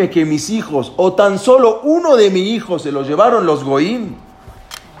decirme que mis hijos, o tan solo uno de mis hijos, se lo llevaron los goyim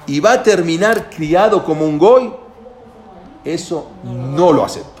y va a terminar criado como un goy, eso no lo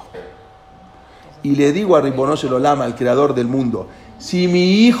acepto. Y le digo a Ribono Shel Olam, al creador del mundo, si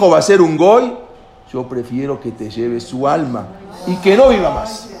mi hijo va a ser un goy, yo prefiero que te lleves su alma y que no viva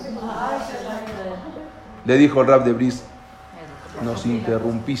más. Le dijo el Rab de Brisk, nos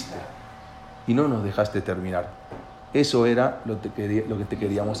interrumpiste y no nos dejaste terminar. Eso era lo que te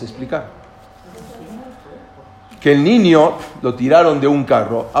queríamos explicar. Que el niño lo tiraron de un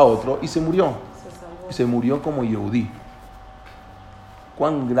carro a otro y se murió. Y se murió como Yehudí.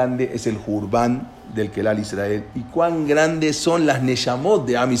 Cuán grande es el Jurbán del Kelal Israel y cuán grandes son las Neshamot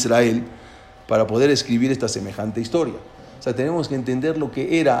de Am Israel para poder escribir esta semejante historia. O sea, tenemos que entender lo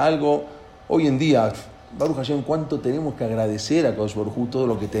que era algo hoy en día. Baruch Hashem, cuánto tenemos que agradecer a Kadosh Baruj Hu todo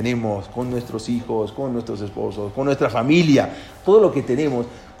lo que tenemos con nuestros hijos, con nuestros esposos, con nuestra familia, todo lo que tenemos.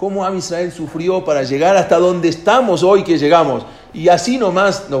 Cómo Am Israel sufrió para llegar hasta donde estamos hoy que llegamos. Y así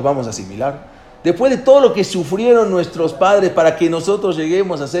nomás nos vamos a asimilar. Después de todo lo que sufrieron nuestros padres para que nosotros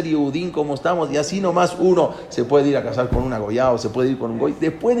lleguemos a ser Yehudín como estamos, y así nomás uno se puede ir a casar con una goyá o se puede ir con un goy.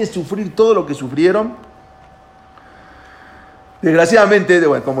 Después de sufrir todo lo que sufrieron, desgraciadamente,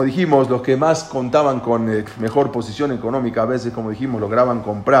 bueno, como dijimos, los que más contaban con mejor posición económica, a veces, como dijimos, lograban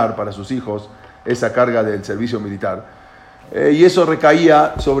comprar para sus hijos esa carga del servicio militar. Y eso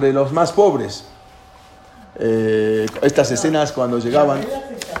recaía sobre los más pobres. Estas escenas cuando llegaban...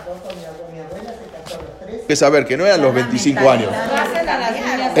 que saber que no eran los 25 años.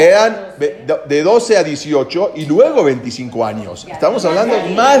 Eran de 12 a 18 y luego 25 años. Estamos hablando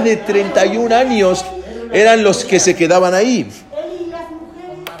de más de 31 años eran los que se quedaban ahí.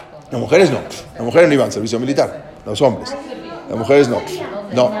 Las mujeres no. Las mujeres no iban al servicio militar. Los hombres. Las mujeres no.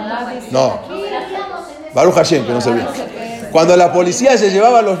 No. Baruch Hashem, que no servían. Cuando la policía se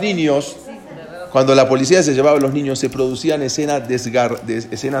llevaba a los niños, se producían escenas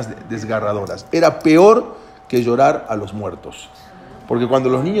desgarradoras. Era peor que llorar a los muertos. Porque cuando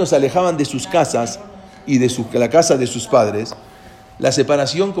los niños se alejaban de sus casas y de la casa de sus padres, la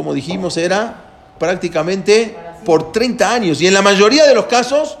separación, como dijimos, era prácticamente por 30 años y en la mayoría de los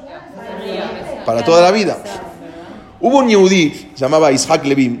casos para toda la vida. Hubo un yehudí, se llamaba Isaac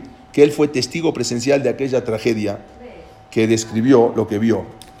Levin, que él fue testigo presencial de aquella tragedia, que describió lo que vio.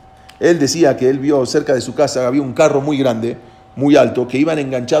 Él decía que él vio cerca de su casa, había un carro muy grande, muy alto, que iban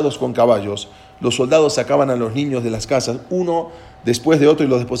enganchados con caballos. Los soldados sacaban a los niños de las casas, uno después de otro, y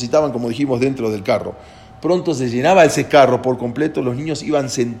los depositaban, como dijimos, dentro del carro. Pronto se llenaba ese carro por completo, los niños iban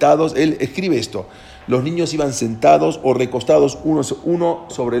sentados, él escribe esto, los niños iban sentados o recostados uno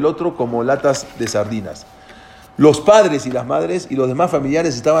sobre el otro como latas de sardinas. Los padres y las madres y los demás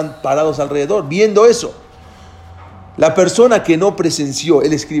familiares estaban parados alrededor, viendo eso. La persona que no presenció,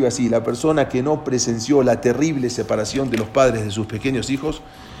 él escribe así, la persona que no presenció la terrible separación de los padres de sus pequeños hijos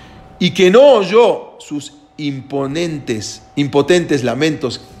y que no oyó sus impotentes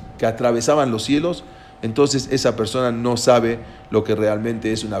lamentos que atravesaban los cielos, entonces esa persona no sabe lo que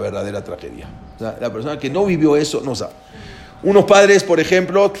realmente es una verdadera tragedia. O sea, la persona que no vivió eso no sabe. Unos padres, por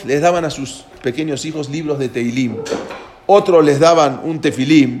ejemplo, les daban a sus pequeños hijos libros de Teilim, otros les daban un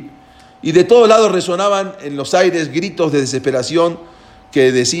tefilim, y de todos lados resonaban en los aires gritos de desesperación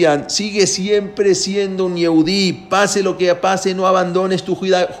que decían: sigue siempre siendo un yehudí, pase lo que pase, no abandones tu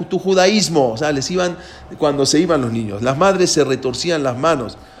judaísmo. O sea, les iban, cuando se iban los niños, las madres se retorcían las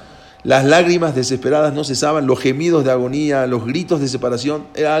manos, las lágrimas desesperadas no cesaban, los gemidos de agonía, los gritos de separación,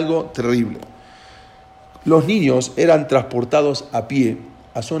 era algo terrible. Los niños eran transportados a pie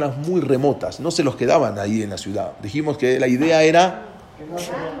a zonas muy remotas, no se los quedaban ahí en la ciudad. Dijimos que la idea era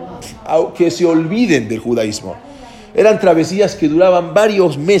que se olviden del judaísmo. Eran travesías que duraban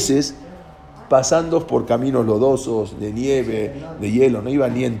varios meses, pasando por caminos lodosos, de nieve, de hielo. No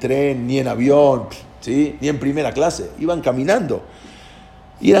iban ni en tren, ni en avión, ¿sí? Ni en primera clase, iban caminando.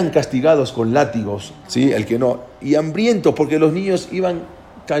 Y eran castigados con látigos, ¿sí? El que no. Y hambrientos, porque los niños iban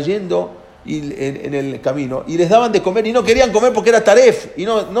cayendo en el camino y les daban de comer y no querían comer porque era taref y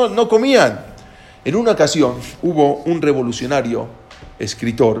no comían. En una ocasión hubo un revolucionario,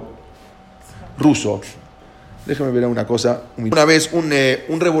 escritor ruso. Déjame ver una cosa. Una vez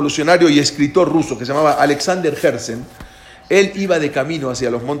un revolucionario y escritor ruso que se llamaba Alexander Herzen, él iba de camino hacia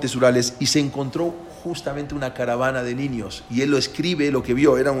los montes Urales y se encontró justamente una caravana de niños. Y él lo escribe, lo que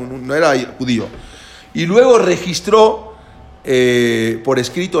vio, no era judío. Y luego registró por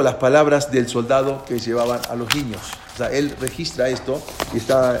escrito las palabras del soldado que llevaban a los niños. O sea, él registra esto y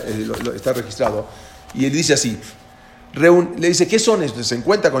está registrado. Y él dice así, le dice: ¿qué son estos? Se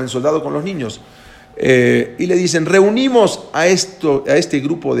encuentra con el soldado con los niños. Y le dicen: reunimos a este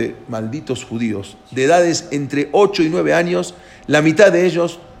grupo de malditos judíos de edades entre 8 y 9 años, la mitad de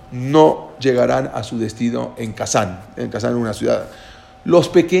ellos no llegarán a su destino en Kazán es una ciudad. Los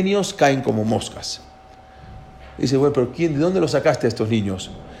pequeños caen como moscas. Dice: bueno, pero ¿de dónde los sacaste a estos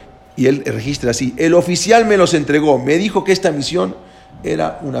niños? Y él registra así: el oficial me los entregó, me dijo que esta misión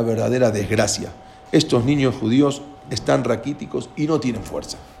era una verdadera desgracia. Estos niños judíos están raquíticos y no tienen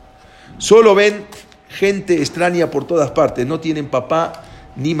fuerza. Solo ven gente extraña por todas partes, no tienen papá,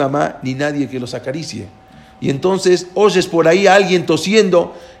 ni mamá, ni nadie que los acaricie. Y entonces oyes por ahí a alguien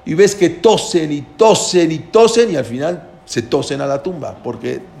tosiendo y ves que tosen y tosen y tosen y al final se tosen a la tumba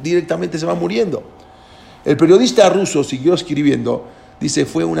porque directamente se van muriendo. El periodista ruso siguió escribiendo, dice: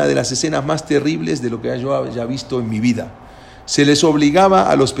 fue una de las escenas más terribles de lo que yo haya visto en mi vida. Se les obligaba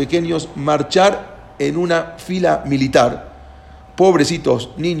a los pequeños marchar en una fila militar.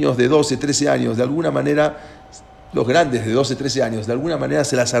 Pobrecitos niños de 12, 13 años, de alguna manera, los grandes de 12, 13 años, de alguna manera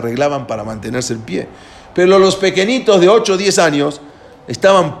se las arreglaban para mantenerse en pie. Pero los pequeñitos de 8, 10 años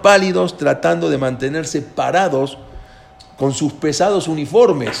estaban pálidos tratando de mantenerse parados con sus pesados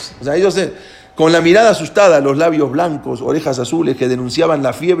uniformes. O sea, ellos con la mirada asustada, los labios blancos, orejas azules que denunciaban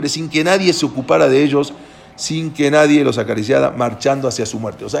la fiebre sin que nadie se ocupara de ellos, sin que nadie los acariciara, marchando hacia su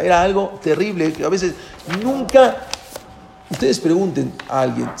muerte. O sea, era algo terrible que a veces nunca... Ustedes pregunten a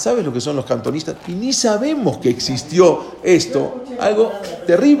alguien: ¿sabes lo que son los cantonistas? Y ni sabemos que existió esto, algo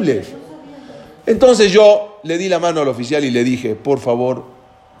terrible. Entonces yo le di la mano al oficial y le dije: por favor,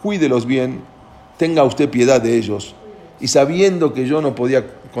 cuídelos bien, tenga usted piedad de ellos. Y sabiendo que yo no podía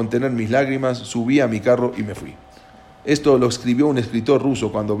contener mis lágrimas, subí a mi carro y me fui. Esto lo escribió un escritor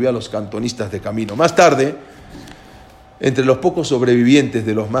ruso cuando vio a los cantonistas de camino. Más tarde, entre los pocos sobrevivientes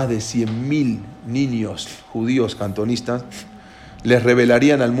de los más de 100.000 niños judíos cantonistas, les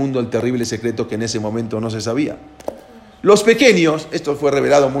revelarían al mundo el terrible secreto que en ese momento no se sabía. Los pequeños, esto fue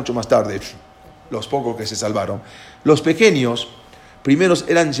revelado mucho más tarde, los pocos que se salvaron, los pequeños primeros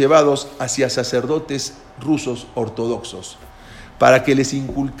eran llevados hacia sacerdotes rusos ortodoxos para que les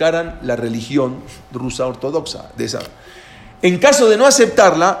inculcaran la religión rusa ortodoxa. En caso de no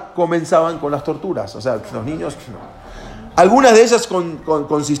aceptarla, comenzaban con las torturas. O sea, los niños... Algunas de ellas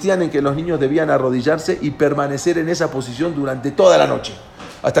consistían en que los niños debían arrodillarse y permanecer en esa posición durante toda la noche.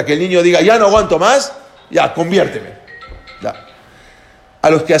 Hasta que el niño diga, ya no aguanto más, ya, conviérteme. Ya. A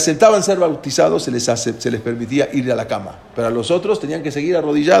los que aceptaban ser bautizados se les permitía ir a la cama. Pero a los otros tenían que seguir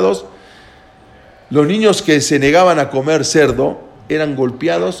arrodillados. Los niños que se negaban a comer cerdo eran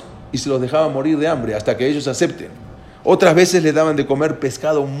golpeados y se los dejaban morir de hambre hasta que ellos acepten. Otras veces les daban de comer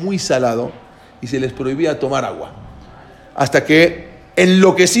pescado muy salado y se les prohibía tomar agua. Hasta que,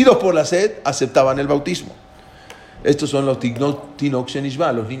 enloquecidos por la sed, aceptaban el bautismo. Estos son los tinok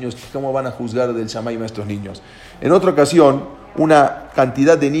shenishba, los niños. ¿Cómo van a juzgar del shamayim a estos niños? En otra ocasión, una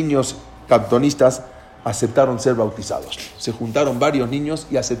cantidad de niños cantonistas aceptaron ser bautizados. Se juntaron varios niños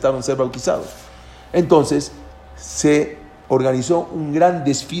y aceptaron ser bautizados. Entonces, se organizó un gran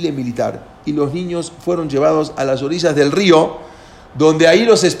desfile militar y los niños fueron llevados a las orillas del río, donde ahí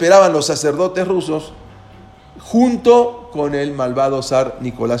los esperaban los sacerdotes rusos, junto con el malvado zar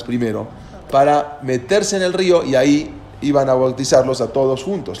Nicolás I, para meterse en el río y ahí iban a bautizarlos a todos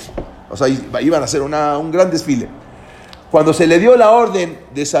juntos. O sea, iban a hacer un gran desfile. Cuando se le dio la orden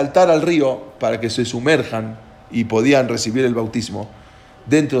de saltar al río para que se sumerjan y podían recibir el bautismo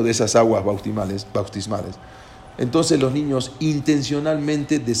dentro de esas aguas bautismales, entonces los niños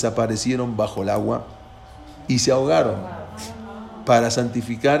intencionalmente desaparecieron bajo el agua y se ahogaron para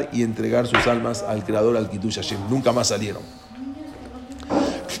santificar y entregar sus almas al Creador, al Kiddush Hashem. Nunca más salieron.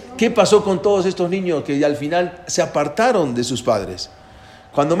 ¿Qué pasó con todos estos niños que al final se apartaron de sus padres?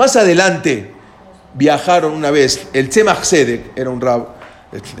 Cuando más adelante viajaron una vez, el Tzemach Tzedek era un rab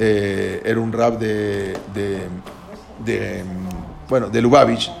de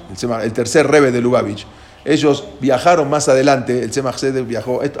Lubavitch, el tercer rebbe de Lubavitch. Ellos viajaron más adelante, el Tzemach Tzedek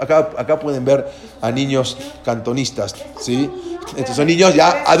viajó. Acá pueden ver a niños cantonistas, ¿sí? Estos son niños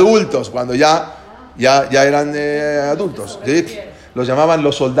ya adultos, cuando ya eran adultos, ¿sí? Los llamaban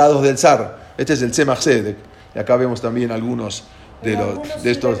los soldados del zar. Este es el Tzemach Tzedek. Y acá vemos también algunos de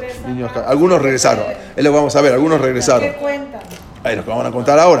estos niños. Algunos regresaron. Es lo que vamos a ver, algunos regresaron. ¿Qué cuentan? Ahí lo que vamos a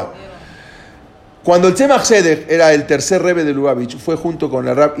contar ahora. Cuando el Tzemach Tzedek era el tercer rebbe de Lubavitch, fue junto con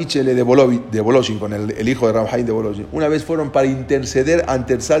el Rab Yeshiva De Voloshin, con el hijo de Rab De Voloshin. Una vez fueron para interceder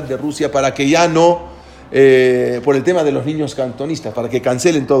ante el zar de Rusia para que ya no, por el tema de los niños cantonistas, para que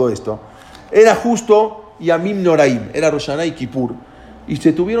cancelen todo esto. Era justo Yamim Noraim, era Rosh Hashanah y Kippur. Y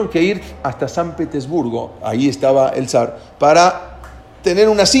se tuvieron que ir hasta San Petersburgo, ahí estaba el zar, para tener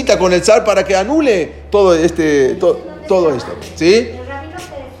una cita con el zar para que anule todo esto, ¿sí?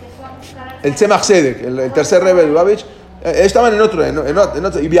 El Tzemach Tzedek, el tercer rebbe de Lubavitch, estaban en otro,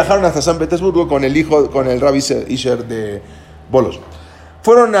 y viajaron hasta San Petersburgo con el Rabbi Yeshiva de Voloshin.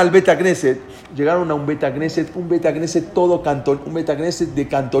 Fueron al Bet Knesset, llegaron a un Bet Knesset un Bet Knesset de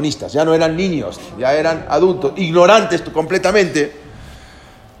cantonistas. Ya no eran niños, ya eran adultos, ignorantes completamente,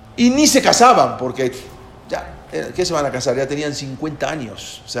 y ni se casaban, porque ya, ¿qué se van a casar? Ya tenían 50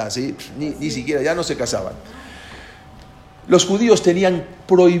 años, o sea, ¿sí? ni siquiera, ya no se casaban. Los judíos tenían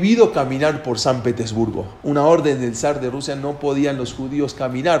prohibido caminar por San Petersburgo. Una orden del zar de Rusia, no podían los judíos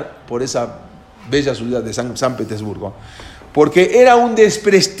caminar por esa bella ciudad de San Petersburgo, porque era un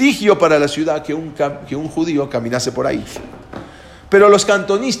desprestigio para la ciudad que un judío caminase por ahí. Pero los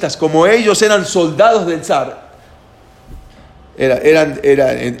cantonistas, como ellos eran soldados del zar,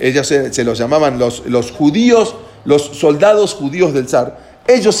 ellos se los llamaban los judíos, los soldados judíos del zar.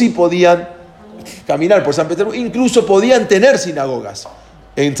 Ellos sí podían caminar por San Petersburgo, incluso podían tener sinagogas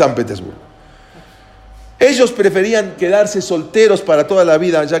en San Petersburgo. Ellos preferían quedarse solteros para toda la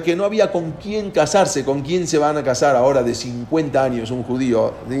vida, ya que no había con quién casarse. ¿Con quién se van a casar ahora de 50 años un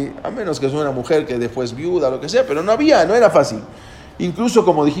judío? ¿Sí? A menos que sea una mujer que después viuda, lo que sea, pero no era fácil. Incluso,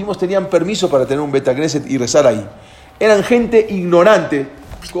 como dijimos, tenían permiso para tener un Bet Knesset y rezar ahí. Eran gente ignorante.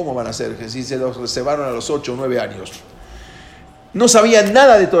 ¿Cómo van a ser? Si se los reservaron a los 8 o 9 años. No sabían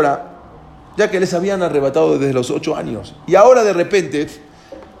nada de Torah, ya que les habían arrebatado desde los 8 años. Y ahora de repente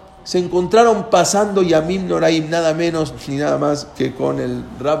se encontraron pasando Yamim Noraim, nada menos ni nada más que con el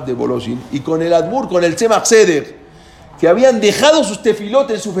Rab de Voloshin y con el Admur, con el Tzemach Tzedek, que habían dejado sus tefilot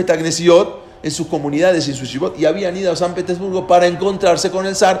en sus betagnesiot, en sus comunidades y en sus shivot, y habían ido a San Petersburgo para encontrarse con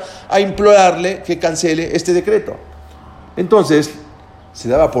el zar a implorarle que cancele este decreto. Entonces se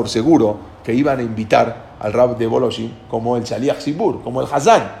daba por seguro que iban a invitar al Rab de Voloshin como el Shaliach Sibur, como el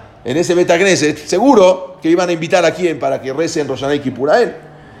Hazán. En ese Bet Knesset, seguro que iban a invitar a quién para que recen Rosh Hashanah y Kippur a él.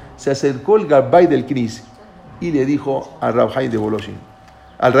 Se acercó el Gabbai del Knis y le dijo al Rabbi de Voloshin,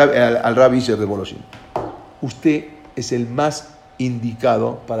 al Rabbi Yeshiva De Voloshin: usted es el más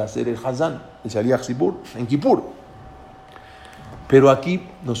indicado para ser el Hazán, el Shaliach Sibur, en Kippur. Pero aquí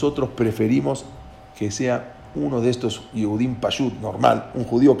nosotros preferimos que sea uno de estos Yehudim Pashut, normal, un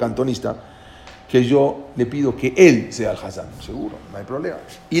judío cantonista, que yo le pido que él sea el Hazán, seguro, no hay problema.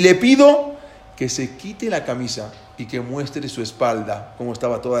 Y le pido que se quite la camisa y que muestre su espalda, como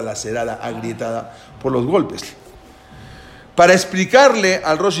estaba toda lacerada, agrietada por los golpes. Para explicarle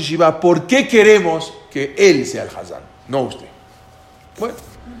al Rosh Yeshiva por qué queremos que él sea el Hazán, no usted. Bueno,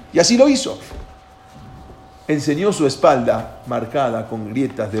 y así lo hizo. Enseñó su espalda marcada con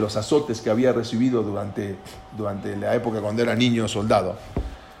grietas de los azotes que había recibido durante la época cuando era niño soldado.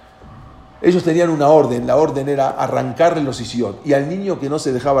 Ellos tenían una orden, la orden era arrancarle los sisiot, y al niño que no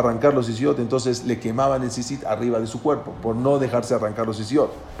se dejaba arrancar los sisiot, entonces le quemaban el sisit arriba de su cuerpo, por no dejarse arrancar los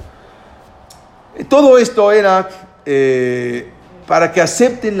sisiot. Todo esto era para que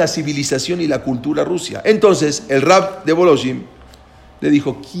acepten la civilización y la cultura rusia. Entonces el Rab de Voloshin le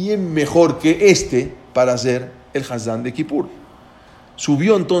dijo, ¿quién mejor que este para ser el Hazán de Kippur?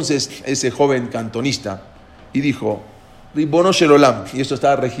 Subió entonces ese joven cantonista y dijo, Ribono Shel Olam, y esto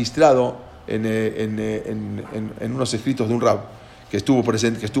está registrado en unos escritos de un Rab que estuvo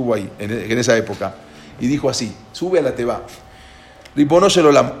presente, que estuvo ahí en esa época, y dijo así, sube a la teba, Ribono Shel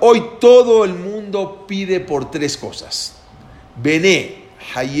Olam, hoy todo el mundo pide por tres cosas, Bené,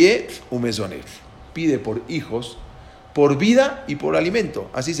 Hayé, Umezoné, pide por hijos, por vida y por alimento.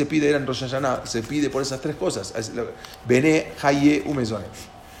 Así se pide, era en Rosh Hashanah, se pide por esas tres cosas. Bené, Hayé, Umezoné.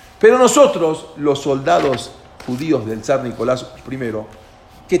 Pero nosotros, los soldados judíos del zar Nicolás I,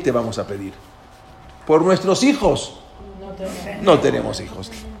 ¿qué te vamos a pedir? ¿Por nuestros hijos? No tenemos hijos.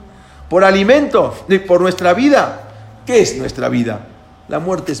 ¿Por alimento? ¿Por nuestra vida? ¿Qué es nuestra vida? La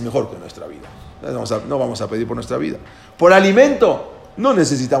muerte es mejor que nuestra vida. No vamos a pedir por nuestra vida. ¿Por alimento? No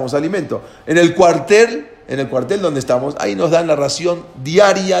necesitamos alimento. En el cuartel donde estamos, ahí nos dan la ración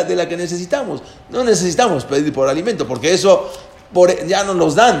diaria de la que necesitamos. No necesitamos pedir por alimento, porque eso ya no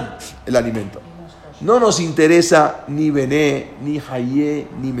nos dan el alimento. No nos interesa ni Bené, ni Hayé,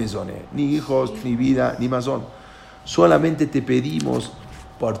 ni Mezoné, ni hijos, ni vida, ni mazón. Solamente te pedimos,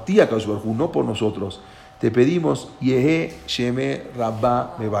 por ti, Akadosh Baruj Hu, no por nosotros, te pedimos, Yehe Sheme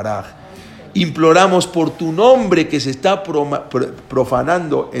Rabba Mebaraj. Imploramos por tu nombre que se está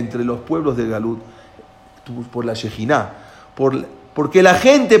profanando entre los pueblos de Galut, por la Shejiná, porque la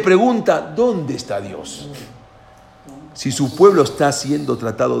gente pregunta, ¿dónde está Dios? Si su pueblo está siendo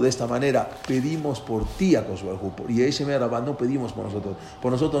tratado de esta manera, pedimos por ti, Akadosh Baruj Hu, y ese Rabá no pedimos por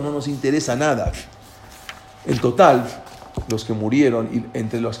nosotros no nos interesa nada. En total, los que murieron, y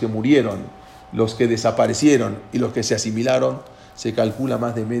entre los que murieron, los que desaparecieron y los que se asimilaron, se calcula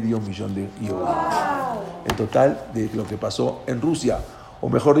más de 500,000 de Yehudim. En total de lo que pasó en Rusia, o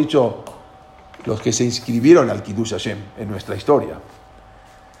mejor dicho, los que se inscribieron al Kiddush Hashem en nuestra historia.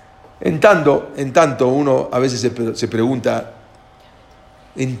 En tanto uno a veces se pregunta,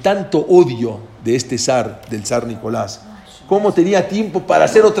 en tanto odio de este zar, del zar Nicolás, ¿cómo tenía tiempo para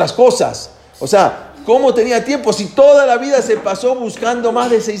hacer otras cosas? O sea, ¿cómo tenía tiempo si toda la vida se pasó buscando más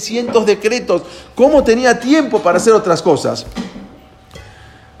de 600 decretos? ¿Cómo tenía tiempo para hacer otras cosas?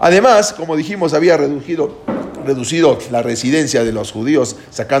 Además, como dijimos, había reducido la residencia de los judíos,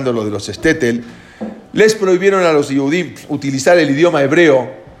 sacándolo de los Estetel. Les prohibieron a los Yehudim utilizar el idioma hebreo,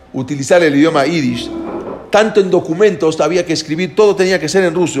 utilizar el idioma yiddish. Tanto en documentos había que escribir, todo tenía que ser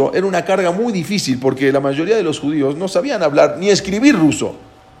en ruso. Era una carga muy difícil porque la mayoría de los judíos no sabían hablar ni escribir ruso.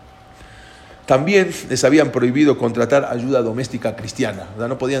 También les habían prohibido contratar ayuda doméstica cristiana. O sea,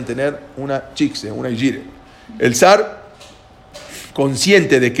 no podían tener una chikse, una yire. El zar,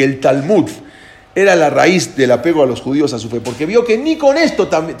 consciente de que el Talmud era la raíz del apego a los judíos a su fe, porque vio que ni con esto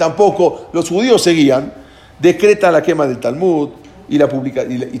tampoco los judíos seguían, decreta la quema del Talmud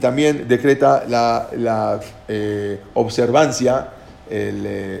y también decreta la observancia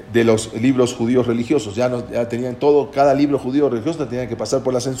de los libros judíos religiosos. Ya tenían todo, cada libro judío religioso tenía que pasar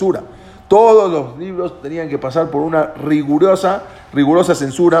por la censura. Todos los libros tenían que pasar por una rigurosa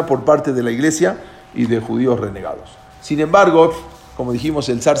censura por parte de la iglesia y de judíos renegados. Sin embargo, como dijimos,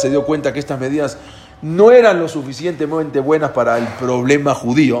 el zar se dio cuenta que estas medidas no eran lo suficientemente buenas para el problema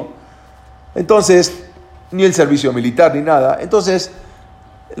judío. Entonces, ni el servicio militar ni nada. Entonces,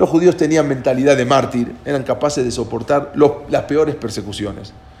 los judíos tenían mentalidad de mártir, eran capaces de soportar las peores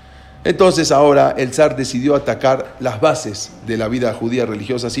persecuciones. Entonces, ahora el zar decidió atacar las bases de la vida judía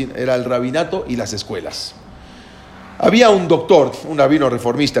religiosa, era el rabinato y las escuelas. Había un doctor, un rabino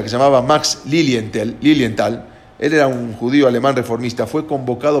reformista que se llamaba Max Lilienthal. Él era un judío alemán reformista, fue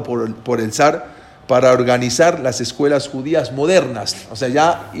convocado por el zar para organizar las escuelas judías modernas, o sea,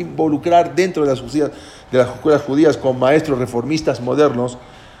 ya involucrar dentro de las escuelas judías con maestros reformistas modernos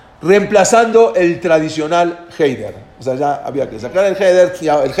reemplazando el tradicional Heider. O sea, ya había que sacar el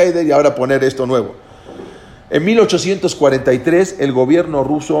Heider y ahora poner esto nuevo. En 1843 el gobierno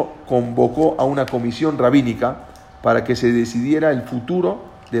ruso convocó a una comisión rabínica para que se decidiera el futuro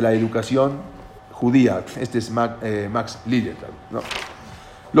de la educación judía. Este es Max Lilienthal, ¿no?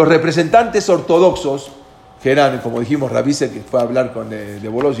 Los representantes ortodoxos, que eran, como dijimos, Rabbi Seck, que fue a hablar con De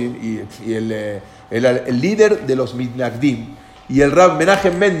Voloshin, y el líder de los Mitnagdim, y el Rab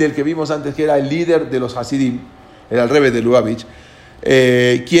Menachem Mendel, que vimos antes, que era el líder de los Hasidim, era el Rebbe de Lubavitch,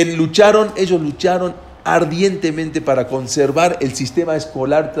 ellos lucharon ardientemente para conservar el sistema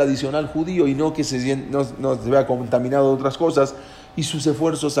escolar tradicional judío y no que no se vea contaminado de otras cosas, y sus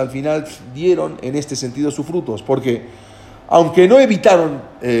esfuerzos al final dieron en este sentido sus frutos, porque aunque no evitaron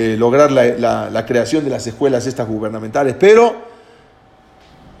lograr la creación de las escuelas estas gubernamentales, pero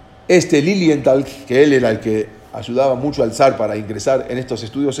Lilienthal, que él era el que ayudaba mucho al zar para ingresar en estos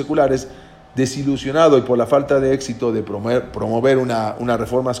estudios seculares, desilusionado y por la falta de éxito de promover una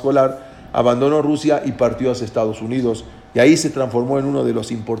reforma escolar, abandonó Rusia y partió hacia Estados Unidos, y ahí se transformó en uno de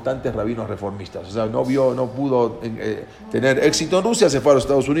los importantes rabinos reformistas. O sea, no pudo tener éxito en Rusia, se fue a los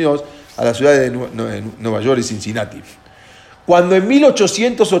Estados Unidos, a la ciudad de Nueva York y Cincinnati. Cuando en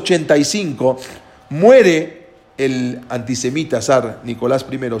 1885 muere el antisemita zar Nicolás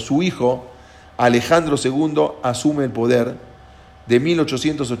I, su hijo Alejandro II asume el poder de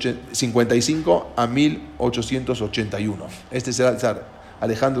 1855 a 1881. Este será el zar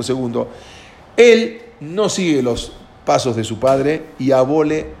Alejandro II. Él no sigue los pasos de su padre y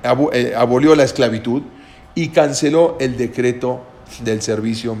abolió la esclavitud y canceló el decreto del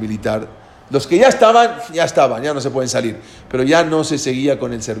servicio militar. Los que ya estaban, ya no se pueden salir, pero ya no se seguía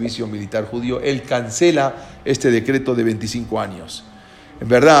con el servicio militar judío. Él cancela este decreto de 25 años. En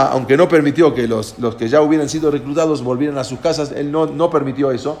verdad, aunque no permitió que los que ya hubieran sido reclutados volvieran a sus casas, él no permitió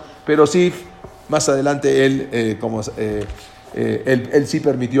eso, pero sí, más adelante él sí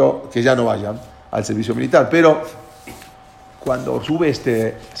permitió que ya no vayan al servicio militar. Pero cuando sube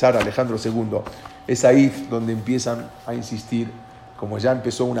este zar Alejandro II, es ahí donde empiezan a insistir, como ya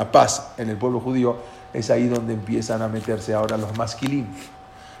empezó una paz en el pueblo judío, es ahí donde empiezan a meterse ahora los masquilim.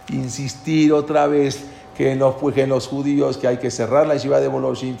 Insistir otra vez que en los judíos, que hay que cerrar la Yeshiva De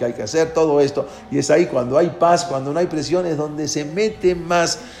Voloshin, que hay que hacer todo esto. Y es ahí cuando hay paz, cuando no hay presión, es donde se mete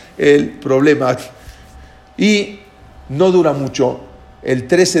más el problema. Y no dura mucho. El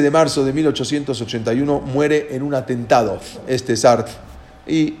 13 de marzo de 1881 muere en un atentado este zar.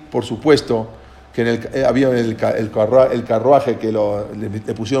 Y, por supuesto, que había el carruaje que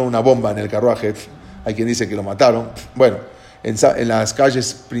le pusieron una bomba en el carruaje. Hay quien dice que lo mataron. Bueno, en las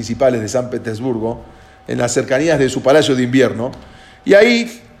calles principales de San Petersburgo, en las cercanías de su palacio de invierno, y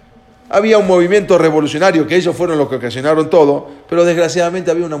ahí había un movimiento revolucionario, que ellos fueron los que ocasionaron todo, pero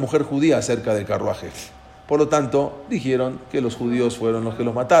desgraciadamente había una mujer judía cerca del carruaje. Por lo tanto, dijeron que los judíos fueron los que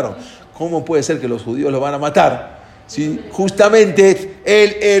los mataron. ¿Cómo puede ser que los judíos lo van a matar si justamente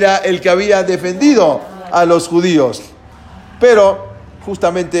él era el que había defendido a los judíos? Pero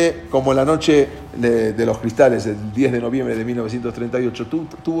justamente como la noche de los cristales, el 10 de noviembre de 1938,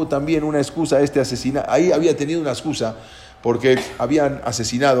 tuvo también una excusa ahí había tenido una excusa porque habían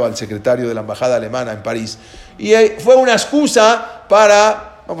asesinado al secretario de la embajada alemana en París, y fue una excusa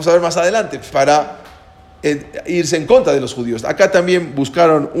para, vamos a ver más adelante, para irse en contra de los judíos. Acá también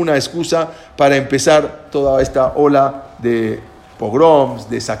buscaron una excusa para empezar toda esta ola de pogroms,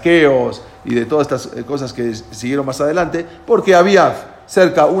 de saqueos y de todas estas cosas que siguieron más adelante, porque había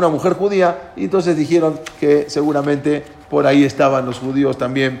cerca una mujer judía, y entonces dijeron que seguramente por ahí estaban los judíos,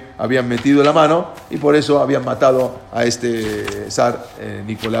 también habían metido la mano, y por eso habían matado a este zar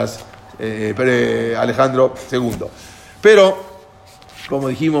Alejandro II. Pero, como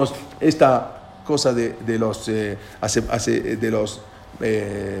dijimos, esta cosa de los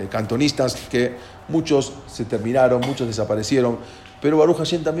cantonistas, que muchos se terminaron, muchos desaparecieron, pero Baruch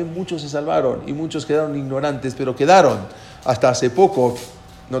Hashem también muchos se salvaron y muchos quedaron ignorantes, pero quedaron. Hasta hace poco,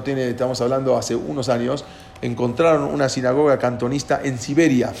 estamos hablando hace unos años, encontraron una sinagoga cantonista en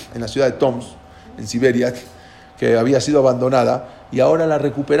Siberia, en la ciudad de Tomsk, en Siberia, que había sido abandonada, y ahora la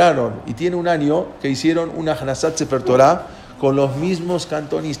recuperaron, y tiene un año que hicieron una Hanasat Sefer Torah con los mismos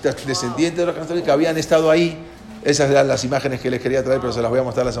cantonistas, descendientes de los cantonistas que habían estado ahí. Esas eran las imágenes que les quería traer, pero se las voy a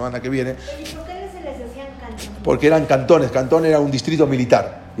mostrar la semana que viene. ¿Por qué se les decían cantones? Porque eran cantones. Cantón era un distrito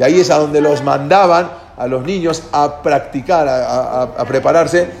militar, y ahí es a donde los mandaban a los niños a practicar, a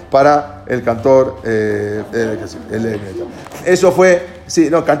prepararse para el cantor. Eso fue,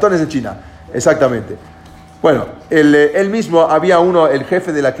 cantones de China, exactamente. Bueno, él mismo, había el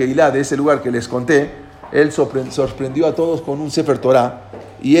jefe de la Keilah de ese lugar que les conté, él sorprendió a todos con un Sefer Torah,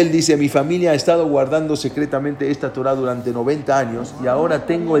 Y él dice, mi familia ha estado guardando secretamente esta Torah durante 90 años y ahora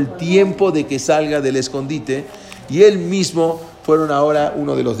tengo el tiempo de que salga del escondite. Y él mismo fueron ahora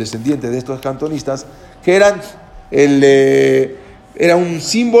uno de los descendientes de estos cantonistas, que era un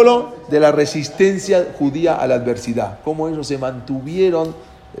símbolo de la resistencia judía a la adversidad. Cómo ellos se mantuvieron,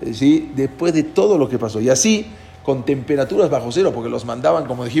 ¿sí?, después de todo lo que pasó. Y así, con temperaturas bajo cero, porque los mandaban,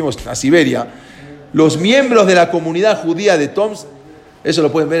 como dijimos, a Siberia, los miembros de la comunidad judía de Tomsk, eso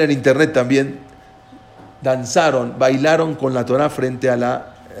lo pueden ver en internet también, danzaron, bailaron con la Torah frente a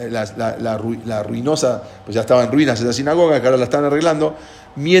la ruinosa, pues ya estaba en ruinas esa sinagoga, que ahora la están arreglando,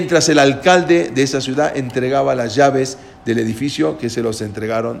 mientras el alcalde de esa ciudad entregaba las llaves del edificio que se los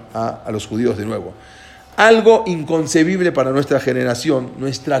entregaron a los judíos de nuevo. Algo inconcebible para nuestra generación,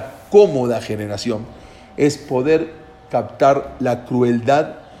 nuestra cómoda generación, es poder captar la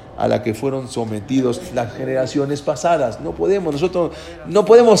crueldad a la que fueron sometidos las generaciones pasadas. Nosotros no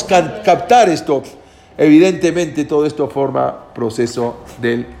podemos captar esto. Evidentemente todo esto forma proceso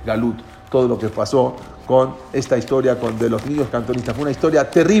del Galut. Todo lo que pasó con esta historia de los niños cantonistas fue una historia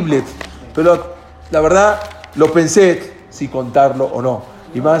terrible, pero la verdad lo pensé si contarlo o no.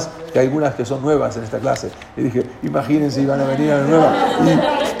 Y más que algunas que son nuevas en esta clase. Y dije, imagínense, iban a venir a la nueva.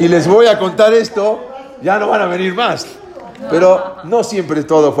 Y les voy a contar esto, ya no van a venir más. Pero no siempre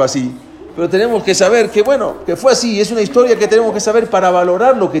todo fue así. Pero tenemos que saber que fue así. Es una historia que tenemos que saber para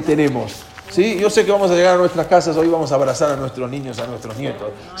valorar lo que tenemos. ¿Sí? Yo sé que vamos a llegar a nuestras casas, hoy vamos a abrazar a nuestros niños, a nuestros nietos,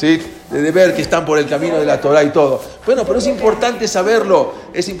 ¿sí?, de ver que están por el camino de la Torah y todo. Bueno, pero es importante saberlo.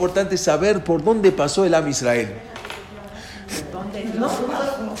 Es importante saber por dónde pasó el Am Israel.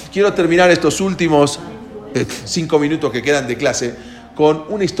 Quiero terminar estos últimos 5 minutos que quedan de clase con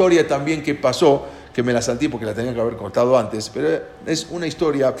una historia también que pasó, que me la salté porque la tenía que haber contado antes, pero es una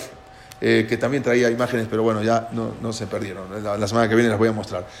historia que también traía imágenes, pero bueno, ya no se perdieron. La semana que viene las voy a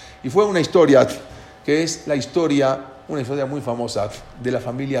mostrar. Y fue una historia que es una historia muy famosa de la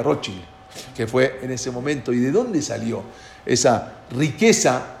familia Rothschild, que fue en ese momento. ¿Y de dónde salió esa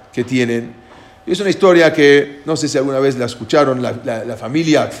riqueza que tienen? Es una historia que, no sé si alguna vez la escucharon, la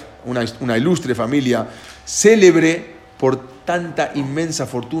familia, una ilustre familia, célebre por tanta inmensa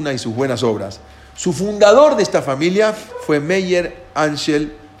fortuna y sus buenas obras. Su fundador de esta familia fue Meyer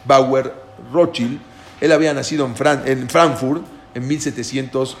Angel Bauer Rothschild. Él había nacido en Frankfurt en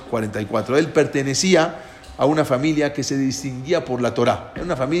 1744. Él pertenecía a una familia que se distinguía por la Torá. Era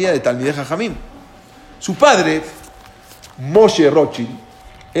una familia de Talmidei Jajamim. Su padre, Moshe Rothschild,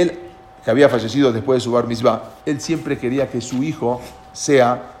 él que había fallecido después de su bar mitzvah, él siempre quería que su hijo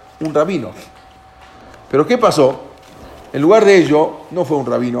sea un rabino. Pero ¿qué pasó? En lugar de ello, no fue un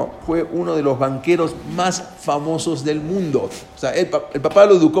rabino, fue uno de los banqueros más famosos del mundo. O sea, el papá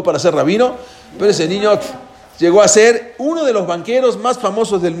lo educó para ser rabino, pero ese niño llegó a ser uno de los banqueros más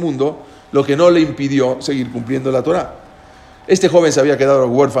famosos del mundo, lo que no le impidió seguir cumpliendo la Torá. Este joven se había quedado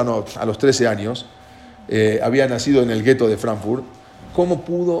huérfano a los 13 años, había nacido en el gueto de Frankfurt. ¿Cómo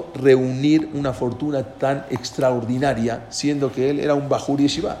pudo reunir una fortuna tan extraordinaria, siendo que él era un bajur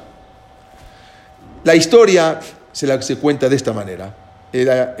yeshiva? La historia se cuenta de esta manera.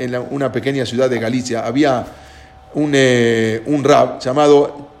 Era en una pequeña ciudad de Galicia, había un rab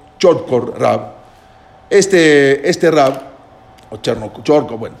llamado Chorkor Rab. Este rab, o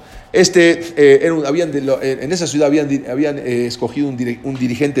Chorko, bueno, en esa ciudad habían escogido un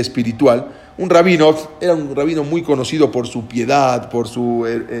dirigente espiritual, un rabino. Era un rabino muy conocido por su piedad, por su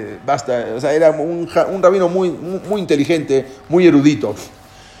era un rabino muy inteligente, muy erudito.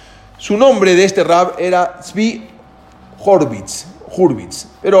 Su nombre de este rab era Tzvi Hurwitz,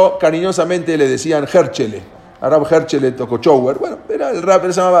 pero cariñosamente le decían Herchele, a Rab Herchele Tokochower. Bueno, era el rab,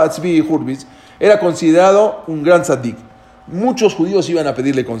 él se llamaba Tzvi Hurwitz. Era considerado un gran tzaddik. Muchos judíos iban a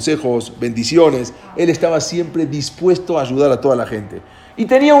pedirle consejos, bendiciones. Él estaba siempre dispuesto a ayudar a toda la gente. Y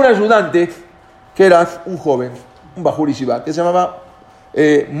tenía un ayudante que era un joven, un bajur yeshiva, que se llamaba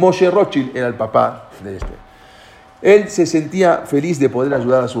Moshe Rothschild, era el papá de este. Él se sentía feliz de poder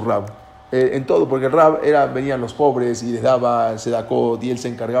ayudar a su rab en todo, porque el rab venían los pobres y les daba el sedakot y él se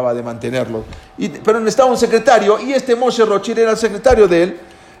encargaba de mantenerlos. Pero necesitaba un secretario y este Moshe Rothschild era el secretario de él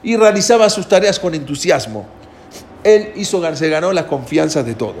y realizaba sus tareas con entusiasmo. Él se ganó la confianza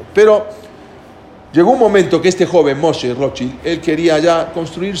de todo. Pero llegó un momento que este joven, Moshe Rothschild, él quería ya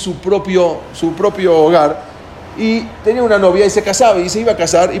construir su propio hogar y tenía una novia y se casaba y se iba a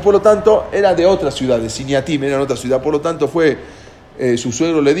casar, y por lo tanto era de otra ciudad, de Siniatim, era en otra ciudad. Por lo tanto su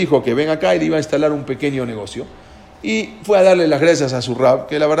suegro le dijo que ven acá y le iba a instalar un pequeño negocio. Y fue a darle las gracias a su rab,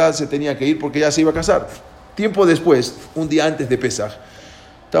 que la verdad se tenía que ir porque ya se iba a casar. Tiempo después, un día antes de Pesaj,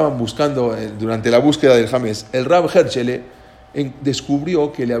 estaban buscando, durante la búsqueda del Jamés, el Rab Herchele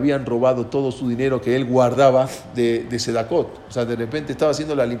descubrió que le habían robado todo su dinero que él guardaba de Sedakot. O sea, de repente estaba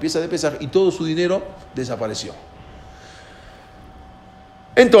haciendo la limpieza de Pesaj y todo su dinero desapareció.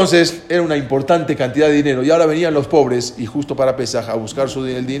 Entonces, era una importante cantidad de dinero. Y ahora venían los pobres, y justo para Pesaj, a buscar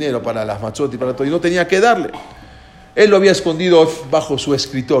el dinero para las matzot y para todo. Y no tenía que darle. Él lo había escondido bajo su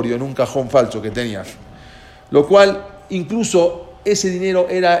escritorio, en un cajón falso que tenía. Lo cual, incluso, ese dinero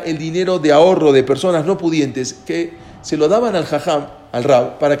era el dinero de ahorro de personas no pudientes que se lo daban al jajam, al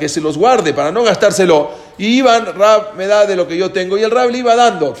rab, para que se los guarde, para no gastárselo. Y iban, rab, me da de lo que yo tengo. Y el rab le iba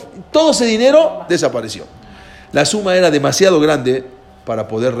dando. Todo ese dinero desapareció. La suma era demasiado grande para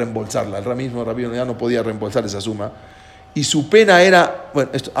poder reembolsarla. El rabino ya no podía reembolsar esa suma. Y su pena era, bueno,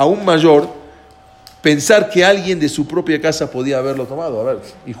 aún mayor, pensar que alguien de su propia casa podía haberlo tomado. A ver,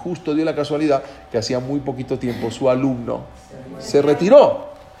 y justo dio la casualidad que hacía muy poquito tiempo su alumno se retiró.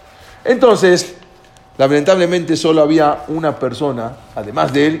 Entonces, lamentablemente solo había una persona,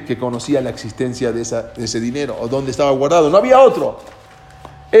 además de él, que conocía la existencia de ese dinero o dónde estaba guardado. No había otro.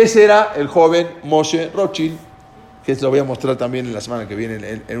 Ese era el joven Moshe Rothschild, que se lo voy a mostrar también en la semana que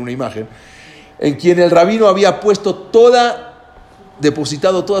viene en una imagen, en quien el rabino había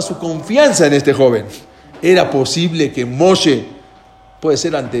depositado toda su confianza en este joven. Era posible que Moshe, puede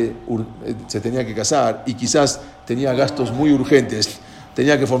ser se tenía que casar y quizás tenía gastos muy urgentes,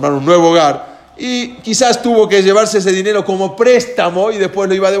 tenía que formar un nuevo hogar y quizás tuvo que llevarse ese dinero como préstamo y después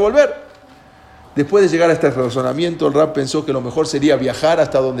lo iba a devolver. Después de llegar a este razonamiento, el rab pensó que lo mejor sería viajar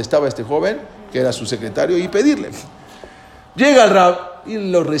hasta donde estaba este joven, que era su secretario, y pedirle. Llega el rab y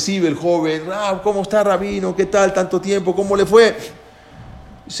lo recibe el joven. Rab, ¿cómo está, rabino? ¿Qué tal? ¿Tanto tiempo? ¿Cómo le fue?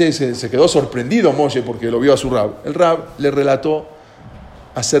 Se quedó sorprendido Moshe porque lo vio a su rab. El rab le relató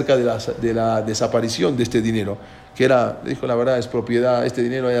acerca de la desaparición de este dinero, que era, dijo, la verdad es propiedad, este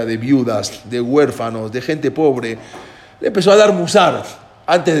dinero era de viudas, de huérfanos, de gente pobre. Le empezó a dar musar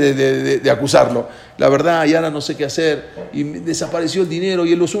antes de acusarlo. La verdad, y ahora no sé qué hacer, y desapareció el dinero,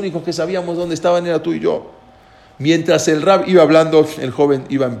 y los únicos que sabíamos dónde estaban era tú y yo. Mientras el rab iba hablando, el joven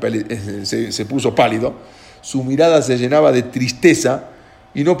se puso pálido, su mirada se llenaba de tristeza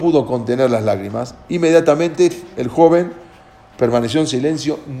y no pudo contener las lágrimas. Inmediatamente el joven permaneció en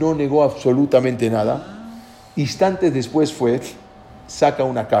silencio, no negó absolutamente nada. Instantes después saca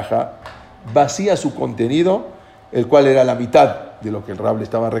una caja, vacía su contenido, el cual era la mitad de lo que el rab le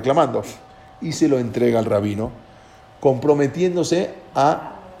estaba reclamando, y se lo entrega al rabino, comprometiéndose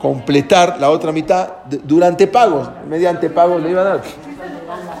a completar la otra mitad durante pagos, mediante pagos le iba a dar.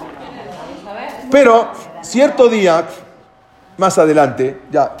 Pero cierto día, más adelante,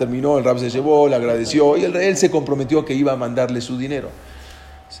 ya terminó, el rab se llevó, le agradeció, y él se comprometió que iba a mandarle su dinero.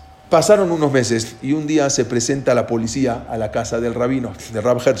 Pasaron unos meses y un día se presenta la policía a la casa del rabino, del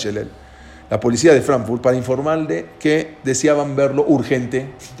Rab Herschel, la policía de Frankfurt, para informarle que deseaban verlo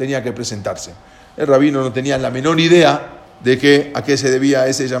urgente, tenía que presentarse. El rabino no tenía la menor idea de a qué se debía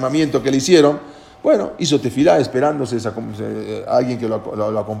ese llamamiento que le hicieron. Bueno, hizo tefilá esperándose a alguien que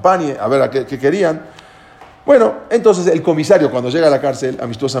lo acompañe, a ver qué querían. Bueno, entonces el comisario, cuando llega a la cárcel,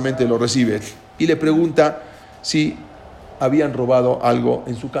 amistosamente lo recibe y le pregunta si habían robado algo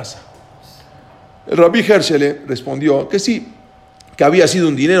en su casa. El rabí Herschel respondió que sí, que había sido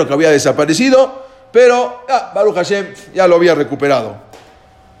un dinero que había desaparecido, pero Baruch Hashem ya lo había recuperado.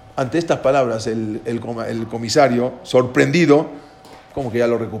 Ante estas palabras, el comisario, sorprendido, ¿cómo que ya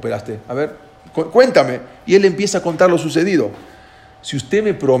lo recuperaste? A ver, cuéntame. Y él empieza a contar lo sucedido. Si usted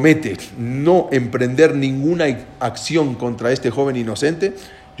me promete no emprender ninguna acción contra este joven inocente,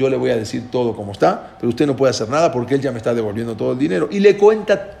 yo le voy a decir todo como está, pero usted no puede hacer nada porque él ya me está devolviendo todo el dinero. Y le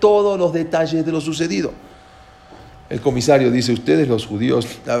cuenta todos los detalles de lo sucedido. El comisario dice, ustedes los judíos,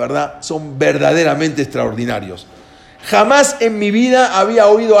 la verdad, son verdaderamente extraordinarios. Jamás en mi vida había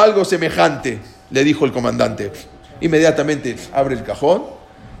oído algo semejante, le dijo el comandante. Inmediatamente abre el cajón,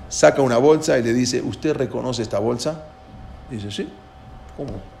 saca una bolsa y le dice, ¿usted reconoce esta bolsa? Dice, sí.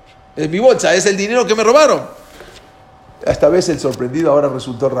 ¿Cómo? Es mi bolsa, es el dinero que me robaron. Esta vez el sorprendido ahora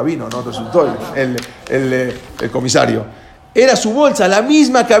resultó el rabino, no resultó el comisario. Era su bolsa, la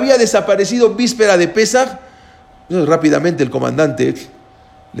misma que había desaparecido víspera de Pesaj. Entonces, rápidamente el comandante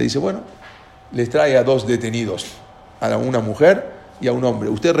le dice, bueno, les trae a 2 detenidos, a una mujer y a un hombre.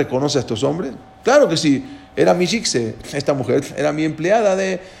 ¿Usted reconoce a estos hombres? Claro que sí, era mi shikse, esta mujer era mi empleada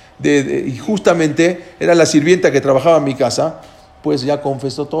y justamente era la sirvienta que trabajaba en mi casa, pues ya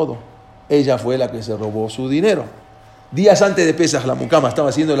confesó todo. Ella fue la que se robó su dinero. Días antes de Pesaj, la mucama estaba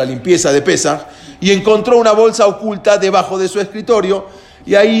haciendo la limpieza de Pesaj y encontró una bolsa oculta debajo de su escritorio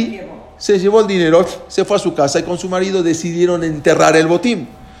y ahí se llevó el dinero, se fue a su casa y con su marido decidieron enterrar el botín.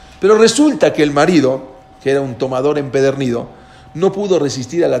 Pero resulta que el marido, que era un tomador empedernido, no pudo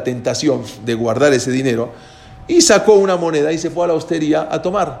resistir a la tentación de guardar ese dinero y sacó una moneda y se fue a la hostería a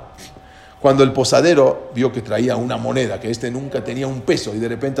tomar. Cuando el posadero vio que traía una moneda, que nunca tenía un peso y de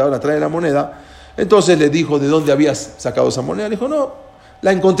repente ahora trae la moneda, entonces le dijo de dónde habías sacado esa moneda. Le dijo, no,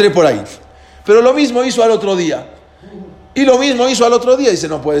 la encontré por ahí. Pero lo mismo hizo al otro día. Y lo mismo hizo al otro día. Dice,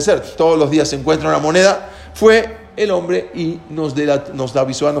 no puede ser, todos los días se encuentra una moneda. Fue el hombre y nos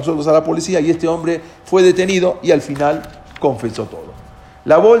avisó a nosotros, a la policía, y este hombre fue detenido y al final confesó todo.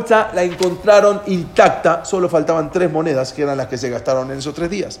 La bolsa la encontraron intacta, solo faltaban 3 monedas que eran las que se gastaron en esos 3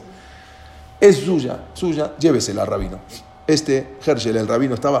 días. Es suya, llévesela, rabino. Herschel, el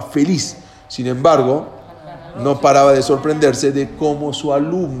rabino, estaba feliz. Sin embargo, no paraba de sorprenderse de cómo su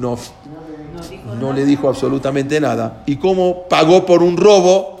alumno no le dijo absolutamente nada y cómo pagó por un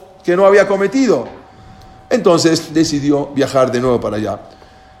robo que no había cometido. Entonces decidió viajar de nuevo para allá.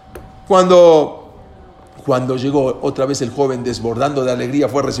 Cuando llegó otra vez el joven, desbordando de alegría,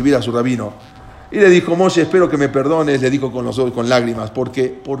 fue a recibir a su rabino y le dijo, Moshe, espero que me perdones, le dijo con lágrimas, porque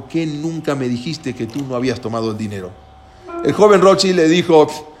 ¿por qué nunca me dijiste que tú no habías tomado el dinero? El joven Rothschild le dijo,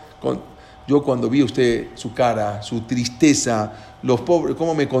 yo cuando vi usted su cara, su tristeza, los pobres,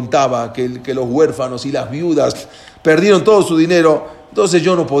 cómo me contaba que los huérfanos y las viudas perdieron todo su dinero, entonces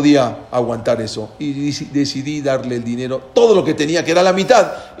yo no podía aguantar eso y decidí darle el dinero, todo lo que tenía, que era la mitad,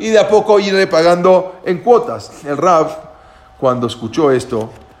 y de a poco irle pagando en cuotas. El Rab, cuando escuchó esto,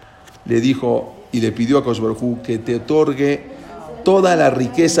 le dijo y le pidió a Akadosh Baruj Hu que te otorgue toda la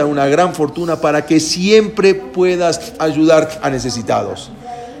riqueza, una gran fortuna, para que siempre puedas ayudar a necesitados.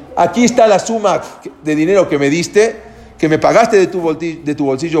 Aquí está la suma de dinero que me diste, que me pagaste de tu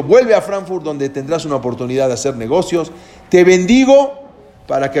bolsillo. Vuelve a Frankfurt, donde tendrás una oportunidad de hacer negocios. Te bendigo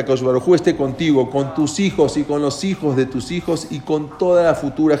para que Akadosh Baruj Hu esté contigo, con tus hijos y con los hijos de tus hijos y con todas las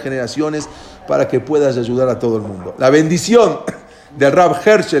futuras generaciones, para que puedas ayudar a todo el mundo. La bendición del Rab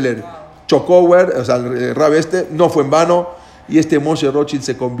Herscheler Chokower, o sea, el Rab no fue en vano, y Moshe Rothschild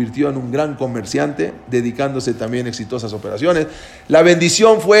se convirtió en un gran comerciante, dedicándose también a exitosas operaciones. La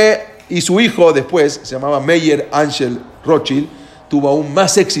bendición fue, y su hijo después, se llamaba Meyer Angel Rothschild, tuvo aún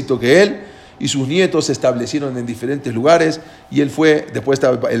más éxito que él, y sus nietos se establecieron en diferentes lugares, y él fue, después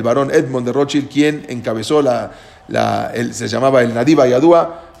estaba el barón Edmond de Rothschild, quien encabezó se llamaba el Nadiva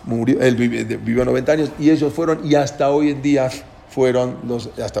Yadua, él vivió 90 años, y ellos fueron, y hasta hoy en día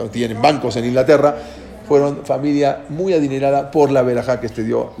hasta tienen bancos en Inglaterra, fueron familia muy adinerada por la verajá que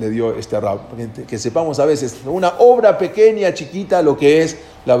le dio este Rab. Que sepamos a veces, una obra pequeña, chiquita, lo que es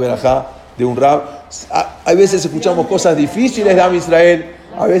la verajá de un Rab. A veces escuchamos cosas difíciles de Am Israel,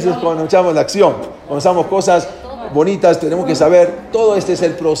 a veces cuando escuchamos la acción, cuando escuchamos cosas bonitas, tenemos que saber, todo este es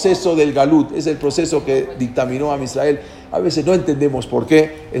el proceso del Galut, es el proceso que dictaminó a Israel. A veces no entendemos por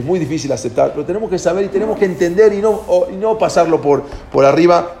qué, es muy difícil aceptar, pero tenemos que saber y tenemos que entender y no pasarlo por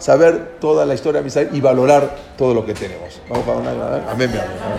arriba, saber toda la historia de Israel y valorar todo lo que tenemos. Vamos a una, amén.